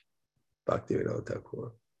life. Bhaktivinoda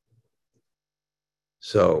Thakur.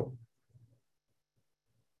 So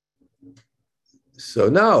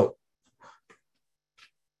no.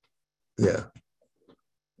 Yeah.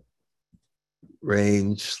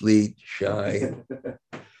 Rain, sleet, shine.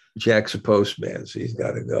 Jack's a postman, so he's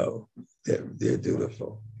got to go. They're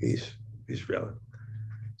dutiful. He's relevant.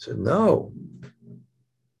 So no,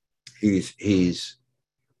 he's going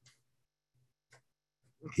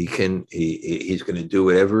to do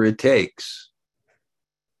whatever it takes.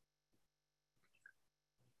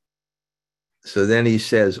 So then he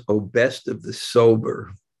says, "O best of the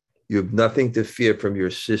sober, you have nothing to fear from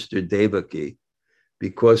your sister Devaki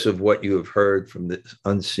because of what you have heard from this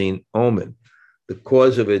unseen omen. The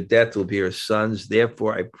cause of her death will be her sons.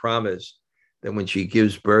 Therefore, I promise that when she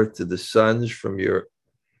gives birth to the sons from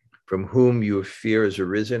whom your fear has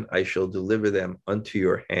arisen, I shall deliver them unto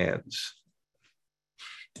your hands."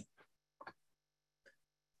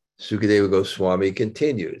 Sukadeva Goswami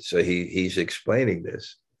continues. So he's explaining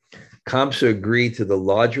this. Kamsa agreed to the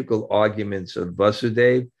logical arguments of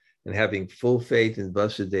Vasudeva, and having full faith in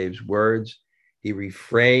Vasudev's words, he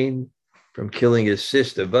refrained from killing his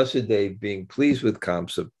sister. Vasudeva, being pleased with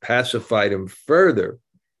Kamsa, pacified him further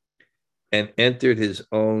and entered his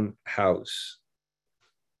own house.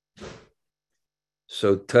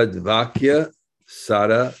 So Tadvakya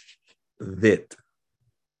Sara Vit.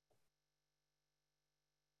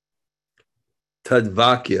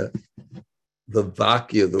 Tadvakya, the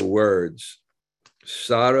Vakya, the words,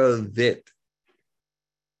 Saravit,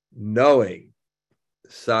 knowing,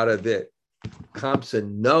 Saravit, Kamsa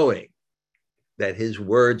knowing that his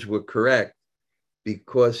words were correct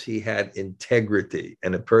because he had integrity.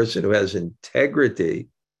 And a person who has integrity,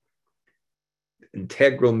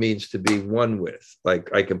 integral means to be one with.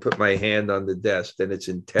 Like I can put my hand on the desk, then it's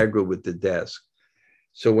integral with the desk.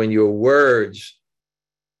 So when your words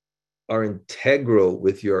are integral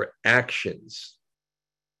with your actions,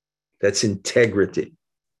 that's integrity.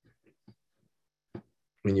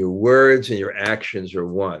 When your words and your actions are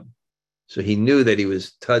one. So he knew that he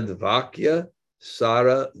was Tadvakya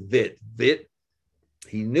Sara Vit. Vit,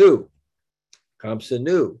 he knew. Kamsa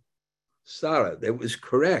knew. Sara, that was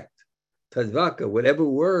correct. Tadvaka, whatever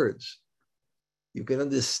words. You can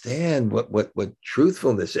understand what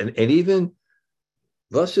truthfulness. And even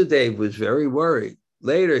Vasudeva was very worried.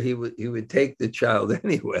 Later, he would take the child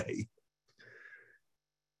anyway.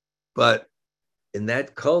 But in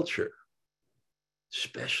that culture,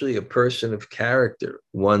 especially a person of character,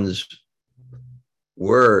 one's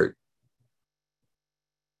word.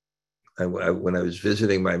 When I was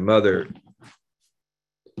visiting my mother,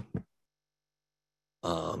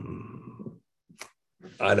 I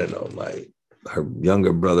don't know, her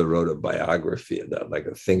younger brother wrote a biography about like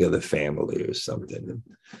a thing of the family or something, and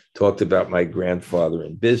talked about my grandfather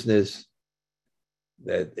in business,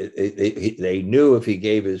 that they knew if he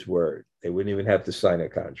gave his word, they wouldn't even have to sign a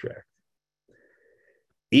contract.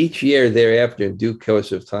 Each year thereafter, in due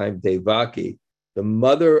course of time, Devaki, the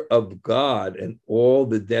mother of God and all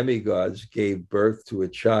the demigods, gave birth to a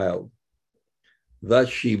child. Thus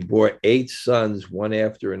she bore 8 sons, one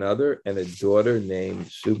after another, and a daughter named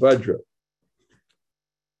Subhadra.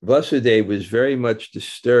 Vasudeva was very much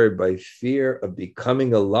disturbed by fear of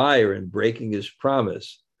becoming a liar and breaking his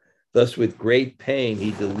promise. Thus, with great pain,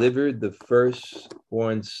 he delivered the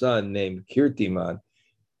firstborn son named Kirtiman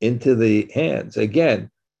into the hands. Again,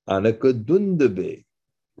 Anakadundabi.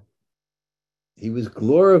 He was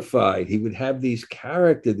glorified. He would have these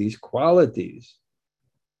character, these qualities.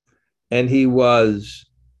 And he was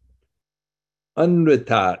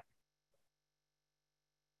Anritat.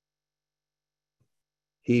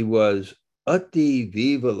 He was Ati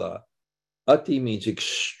Vivala. Ati means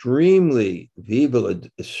extremely, Vivala,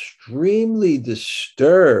 extremely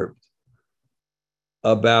disturbed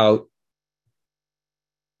about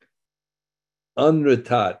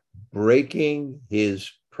Anritat breaking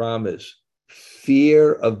his promise,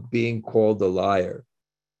 fear of being called a liar.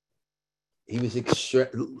 He was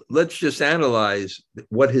let's just analyze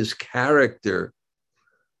what his character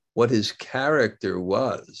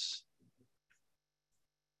was.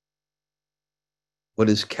 What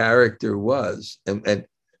his character was. And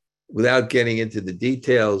without getting into the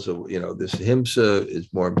details of, this himsa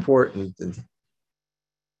is more important. And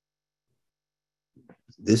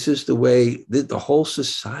this is the way that the whole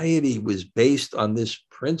society was based on this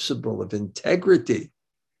principle of integrity.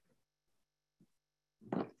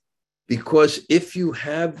 Because if you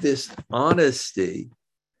have this honesty,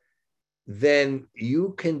 then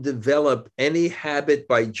you can develop any habit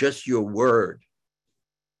by just your word.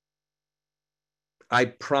 I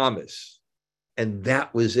promise. And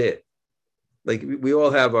that was it. Like we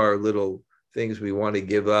all have our little things we want to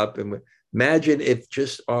give up. And imagine if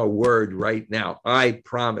just our word right now, I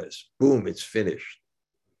promise, boom, it's finished.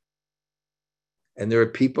 And there are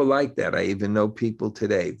people like that. I even know people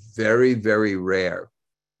today, very, very rare.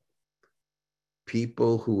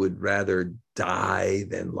 People who would rather die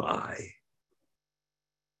than lie.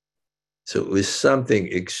 So it was something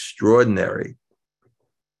extraordinary.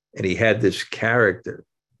 And he had this character.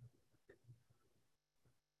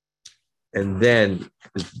 And then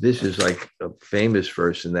this is like a famous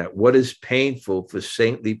verse in that: what is painful for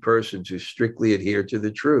saintly persons who strictly adhere to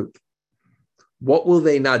the truth? What will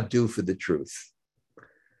they not do for the truth?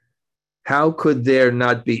 How could there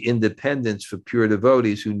not be independence for pure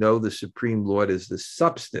devotees who know the Supreme Lord is the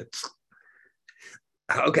substance?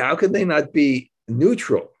 How could they not be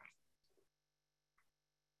neutral?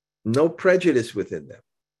 No prejudice within them.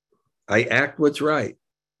 I act what's right.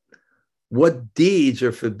 What deeds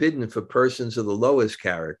are forbidden for persons of the lowest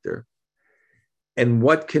character, and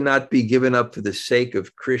what cannot be given up for the sake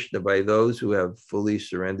of Krishna by those who have fully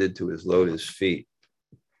surrendered to his lotus feet?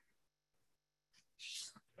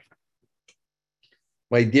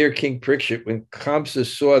 My dear King Parikshit, when Kamsa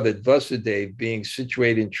saw that Vasudeva, being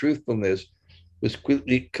situated in truthfulness, was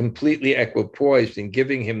completely equipoised in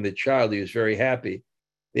giving him the child, he was very happy.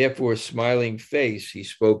 Therefore, smiling face, he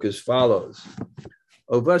spoke as follows: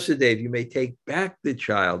 O Vasudeva, you may take back the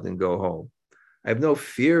child and go home. I have no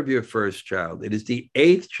fear of your first child. It is the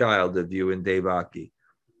 8th child of you and Devaki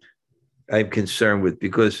I'm concerned with,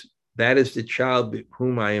 because that is the child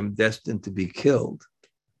whom I am destined to be killed.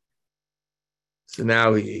 So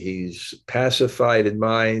now he's pacified in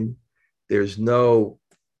mind. There's no,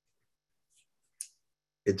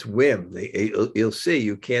 it's whim. You'll see,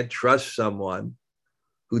 you can't trust someone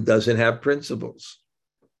who doesn't have principles.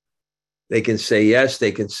 They can say yes,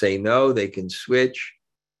 they can say no, they can switch.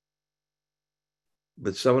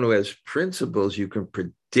 But someone who has principles, you can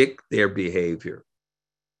predict their behavior.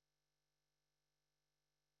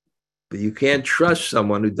 But you can't trust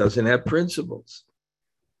someone who doesn't have principles.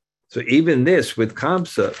 So even this with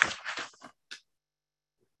Kamsa,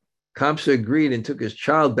 Kamsa agreed and took his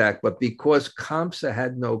child back, but because Kamsa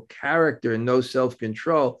had no character and no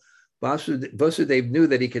self-control, Vasudeva knew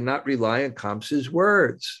that he could not rely on Kamsa's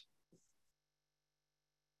words.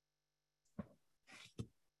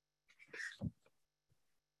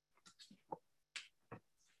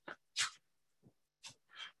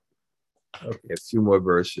 Okay, a few more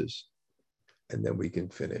verses, and then we can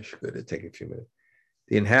finish. Good, it'll take a few minutes.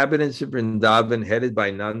 The inhabitants of Vrindavan, headed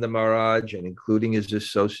by Nanda Maharaj and including his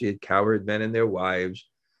associate cowherd men and their wives,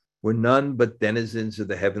 were none but denizens of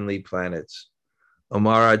the heavenly planets. O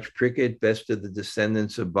Maharaj Parikshit, best of the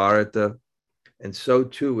descendants of Bharata, and so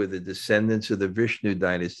too were the descendants of the Vishnu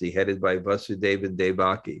dynasty, headed by Vasudeva and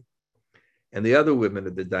Devaki, and the other women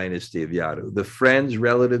of the dynasty of Yadu, the friends,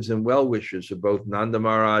 relatives, and well-wishers of both Nanda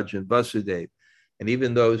Maharaj and Vasudeva, and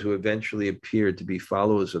even those who eventually appeared to be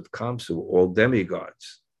followers of Kamsa, were all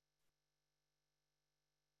demigods.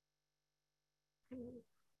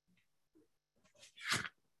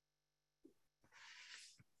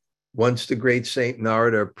 Once the great Saint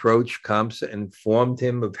Narada approached Kamsa and informed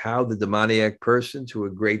him of how the demoniac persons who were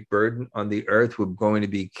a great burden on the earth were going to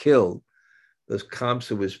be killed, thus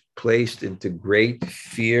Kamsa was placed into great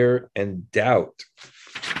fear and doubt.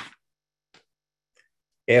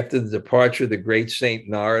 After the departure of the great Saint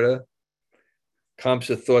Narada,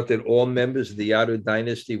 Kamsa thought that all members of the Yadu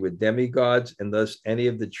dynasty were demigods, and thus any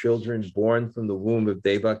of the children born from the womb of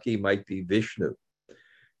Devaki might be Vishnu.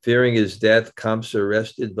 Fearing his death, Kamsa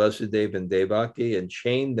arrested Vasudeva and Devaki and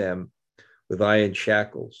chained them with iron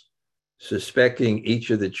shackles. Suspecting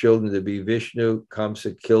each of the children to be Vishnu,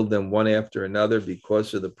 Kamsa killed them one after another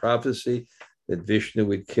because of the prophecy that Vishnu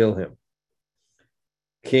would kill him.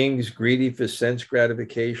 Kings greedy for sense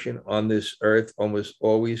gratification on this earth almost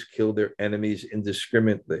always kill their enemies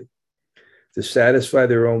indiscriminately. To satisfy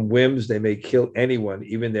their own whims, they may kill anyone,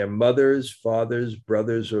 even their mothers, fathers,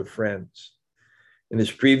 brothers, or friends. In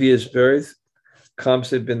his previous birth,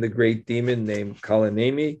 Kamsa had been the great demon named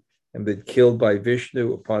Kalanemi and been killed by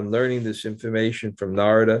Vishnu. Upon learning this information from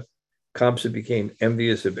Narada, Kamsa became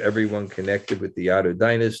envious of everyone connected with the Yadu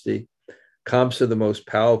dynasty. Kamsa, the most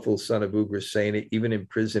powerful son of Ugrasena, even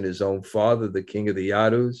imprisoned his own father, the king of the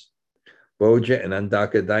Yadus, Bhoja and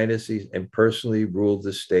Andaka dynasties, and personally ruled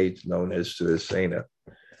the states known as Sursena.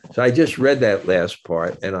 So I just read that last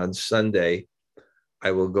part, and on Sunday, I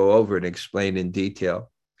will go over and explain in detail.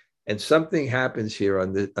 And something happens here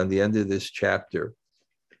on the end of this chapter,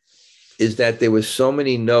 is that there were so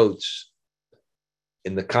many notes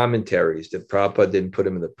in the commentaries that Prabhupada didn't put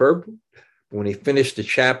them in the purple. When he finished the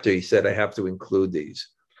chapter, he said, I have to include these.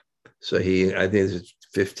 So I think it's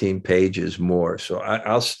 15 pages more. So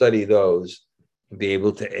I'll study those and be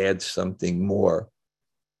able to add something more.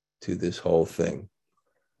 to this whole thing.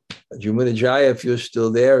 Jumanajaya, if you're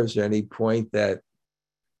still there, is there any point that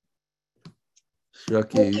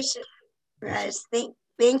struck you? Raj,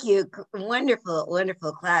 thank you. Wonderful,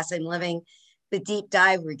 wonderful class. I'm loving the deep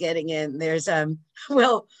dive we're getting in. There's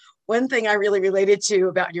well, one thing I really related to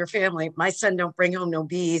about your family, my son don't bring home no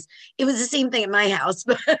bees. It was the same thing at my house.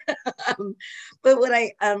 But what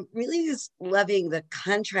I really is loving the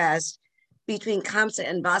contrast between Kamsa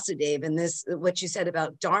and Vasudeva, and this, what you said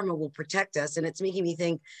about Dharma will protect us. And it's making me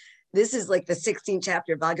think this is like the 16th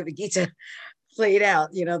chapter of Bhagavad Gita played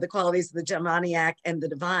out, you know, the qualities of the demoniac and the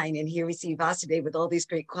divine. And here we see Vasudeva with all these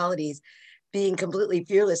great qualities, being completely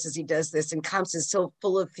fearless as he does this. And Kamsa is so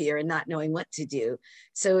full of fear and not knowing what to do.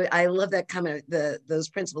 So I love that comment, those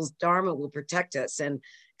principles, Dharma will protect us. And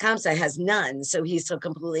Kamsa has none. So he's so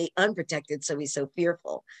completely unprotected. So he's so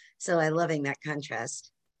fearful. So I'm loving that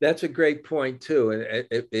contrast. That's a great point too. And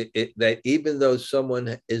that even though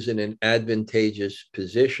someone is in an advantageous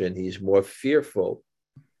position, he's more fearful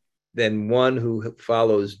than one who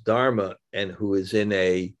follows Dharma and who is in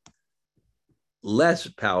a less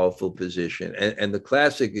powerful position. And the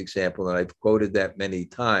classic example, and I've quoted that many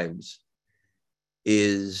times,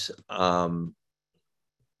 is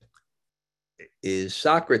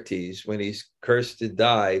Socrates when he's cursed to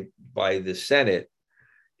die by the Senate.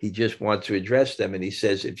 He just wants to address them. And he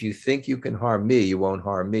says, if you think you can harm me, you won't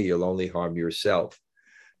harm me. You'll only harm yourself.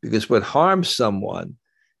 Because what harms someone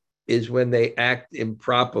is when they act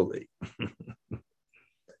improperly.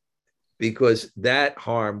 Because that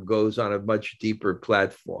harm goes on a much deeper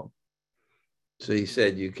platform. So he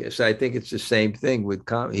said, you can. So I think it's the same thing with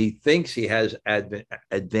he thinks he has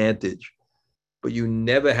advantage, but you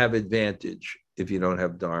never have advantage if you don't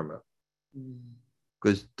have Dharma.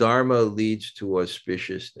 Because Dharma leads to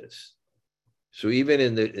auspiciousness. So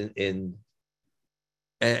even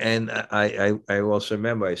I also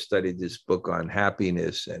remember I studied this book on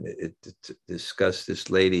happiness, and it discussed this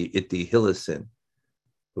lady, Itti Hillison,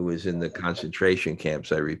 who was in the concentration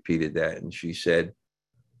camps. I repeated that. And she said,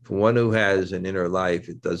 for one who has an inner life,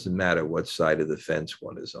 it doesn't matter what side of the fence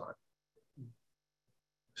one is on.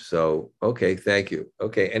 So, okay, thank you.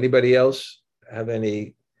 Okay, anybody else have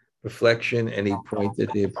any reflection, any point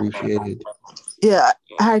that they appreciated? Yeah,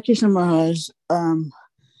 Hare Krishna Maharaj,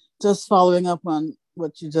 just following up on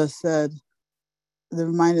what you just said, it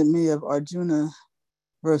reminded me of Arjuna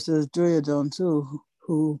versus Duryodhana too,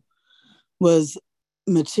 who was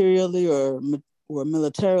materially or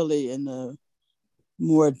militarily in a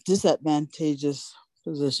more disadvantageous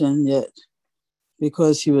position, yet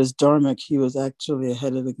because he was dharmic, he was actually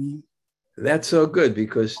ahead of the game. That's so good,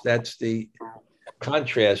 because that's the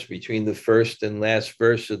contrast between the first and last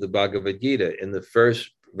verse of the Bhagavad Gita. In the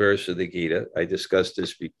first verse of the Gita, I discussed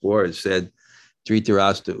this before, it said,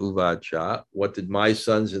 Dhritarashtra Uvacha, what did my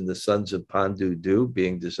sons and the sons of Pandu do,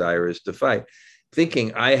 being desirous to fight?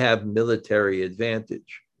 Thinking I have military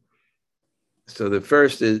advantage. So the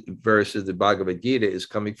first verse of the Bhagavad Gita is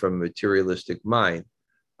coming from a materialistic mind.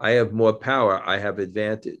 I have more power, I have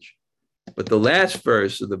advantage. But the last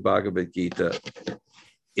verse of the Bhagavad Gita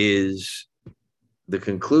is the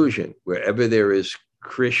conclusion. Wherever there is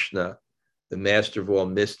Krishna, the master of all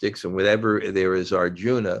mystics, and wherever there is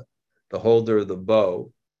Arjuna, the holder of the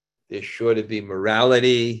bow, there's sure to be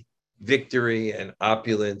morality, victory, and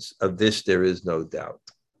opulence. Of this there is no doubt.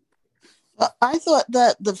 I thought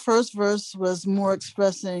that the first verse was more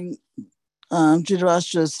expressing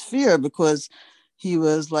Dhritarashtra's fear, because he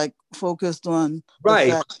was like focused on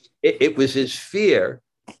right. It was his fear,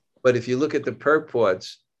 but if you look at the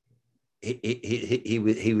purports,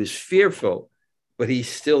 he was fearful, but he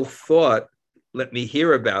still thought, let me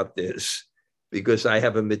hear about this, because I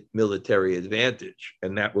have a military advantage,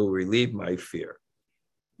 and that will relieve my fear.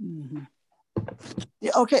 Mm-hmm.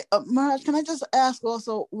 Yeah, okay, Maharaj, can I just ask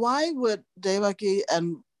also, why would Devaki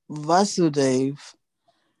and Vasudeva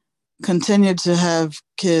continue to have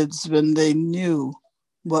kids when they knew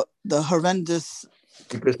what the horrendous...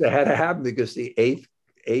 Because they had to have them, because the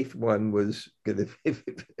eighth one was going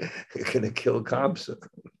to kill Kamsa.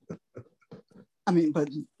 I mean, but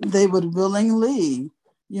they would willingly,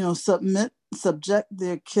 subject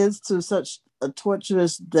their kids to such a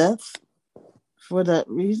torturous death for that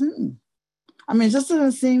reason. I mean, it just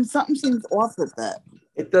doesn't seem, something seems off with that.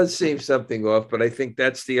 It does seem something off, but I think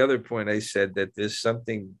that's the other point I said, that there's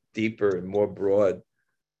something deeper and more broad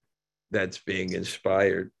that's being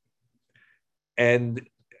inspired. And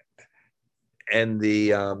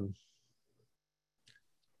the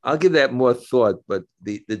I'll give that more thought, but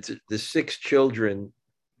the 6 children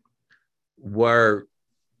were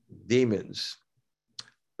demons,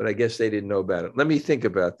 but I guess they didn't know about it. Let me think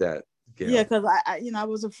about that. Gail. Yeah, because I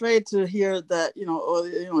was afraid to hear that,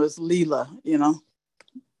 it's Leela,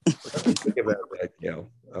 Think about that,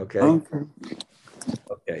 Gail. Okay. Okay.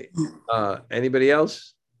 Okay. Anybody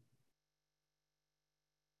else?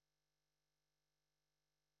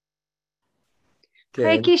 Hare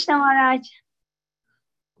Okay. Krishna Maharaj.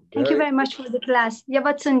 Thank you Very- very much for the class.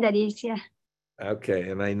 Yavatsundaris, yeah. Okay,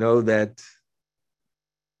 and I know that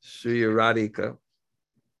Suya Radhika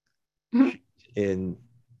in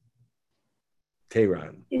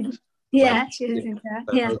Tehran. Yeah, she was in there.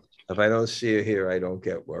 Yeah. If I don't see her here, I don't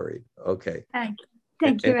get worried. Okay. Thank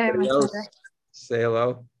you very Anybody much. else? Maharaj. Say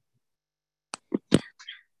hello.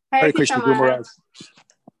 Hare Krishna Maharaj.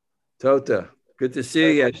 Tota, good to see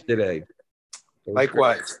you yesterday. It was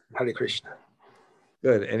Likewise. Hare Krishna.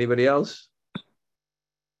 great. Good. Anybody else?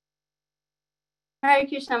 Hare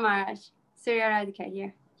Krishna Maharaj. Surya Radhika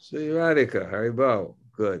here. Suya Radhika, Haribo.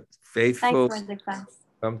 Good. Faithful. Thanks for the class.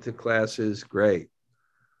 Come to classes. Great.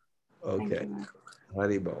 Thank Okay. you, Maharaj.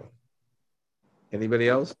 Haribo. Anybody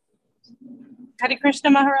else? Hare Krishna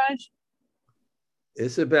Maharaj.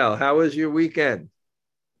 Isabel, how was your weekend?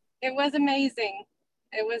 It was amazing.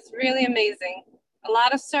 It was really amazing. A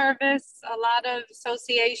lot of service, a lot of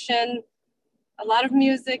association, a lot of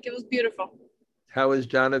music. It was beautiful. How was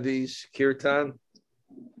Janavi's kirtan?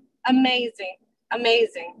 Amazing.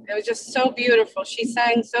 Amazing. It was just so beautiful. She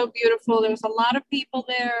sang so beautiful. There was a lot of people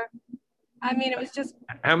there. I mean, it was just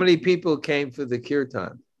How many people came for the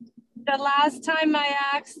kirtan? the last time I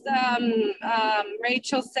asked,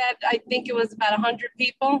 Rachel said, I think it was about 100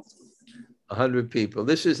 people. 100 people.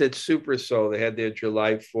 This is at Super Soul. They had their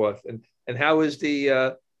July 4th. And how was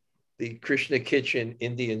the Krishna Kitchen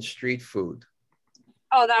Indian street food?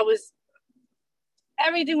 Oh,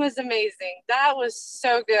 everything was amazing. That was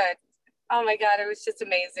so good. Oh my God, it was just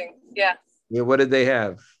amazing. Yeah. Yeah, what did they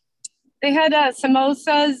have? They had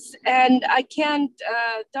samosas, and I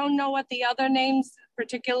don't know what the other names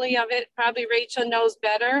particularly of it. Probably Rachel knows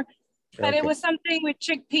better, but Okay. it was something with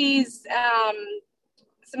chickpeas.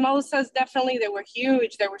 Samosas, definitely, they were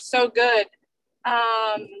huge. They were so good.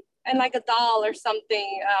 And like a dal or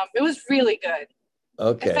something. It was really good.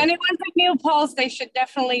 Okay. If anyone's at New Paltz, they should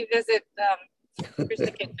definitely visit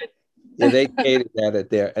Krishna Kitchen. Yeah, they catered that at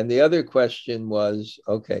there. And the other question was,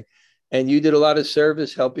 okay, and you did a lot of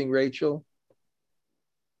service helping Rachel?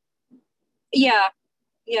 Yeah,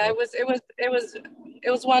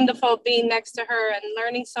 it was wonderful being next to her and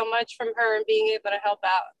learning so much from her and being able to help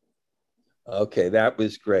out. Okay, that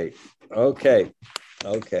was great. Okay.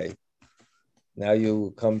 Now you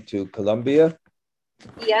will come to Columbia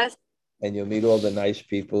Yes, and you'll meet all the nice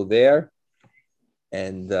people there.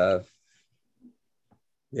 And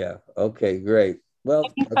yeah, okay, great. Well,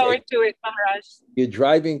 looking okay. forward to it, Maharaj. You're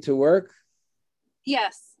driving to work?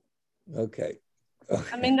 Yes, Okay.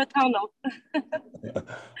 I'm in the tunnel.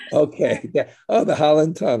 Okay. Yeah. Oh, the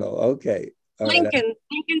Holland Tunnel. Okay. All right. Lincoln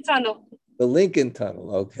Tunnel. The Lincoln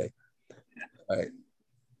Tunnel. Okay. All right.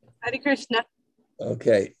 Hare Krishna.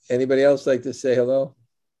 Okay. Anybody else like to say hello?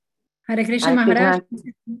 Hare Krishna Maharaj.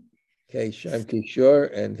 Okay. Shyam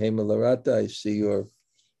Kishore and Hema Larata. I see you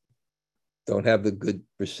don't have the good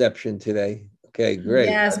reception today. Okay, great.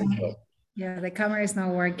 Yes. Yeah, the camera is not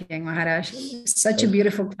working, Maharaj. Such a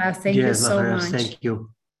beautiful class. Thank you so Maharaj, much. Thank you.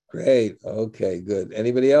 Great. Okay, good.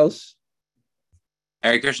 Anybody else?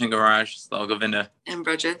 Hare Krishna Garage, Slal Govinda. And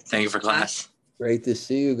Bridget. Thank you for class. Great to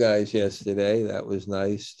see you guys yesterday. That was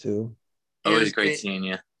nice too. Always great seeing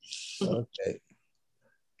you. Okay.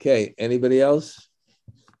 Okay, anybody else?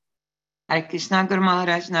 Hare Krishna Guru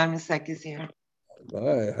Maharaj Narmasak is here. All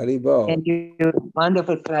right, Haribo. Thank you.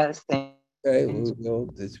 Wonderful class. Thank Okay,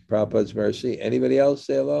 it's Prabhupada's mercy. Anybody else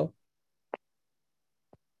say hello?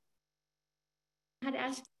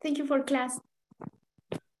 Maharaj, thank you for class.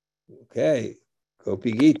 Okay,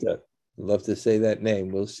 Gopi Gita. Love to say that name.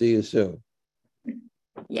 We'll see you soon.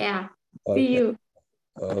 Yeah. Okay. See you.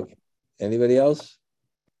 Okay. Anybody else?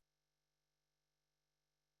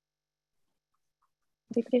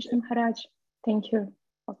 Hare Krishna Maharaj. Thank you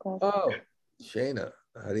for class. Oh, Shana,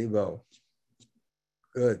 Haribo.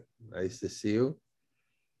 Good. Nice to see you.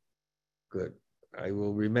 Good. I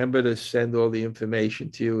will remember to send all the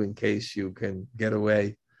information to you in case you can get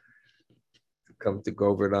away to come to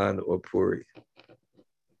Govardhan or Puri.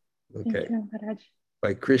 Okay. Thank you, Maharaj.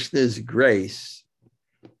 By Krishna's grace,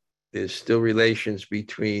 there's still relations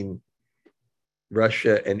between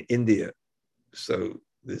Russia and India. So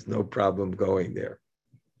there's no problem going there.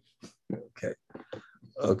 Okay.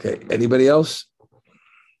 Okay. Anybody else?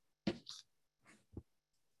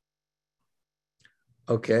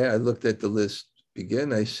 Okay, I looked at the list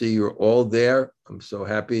again. I see you're all there. I'm so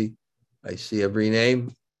happy. I see every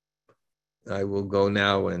name. I will go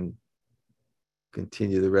now and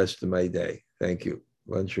continue the rest of my day. Thank you.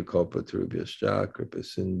 Vanchakalpa Tarubhyascha Kripa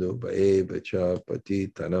Sindhu Bhaeva Cha Pati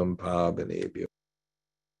Tanam Pavanebhyo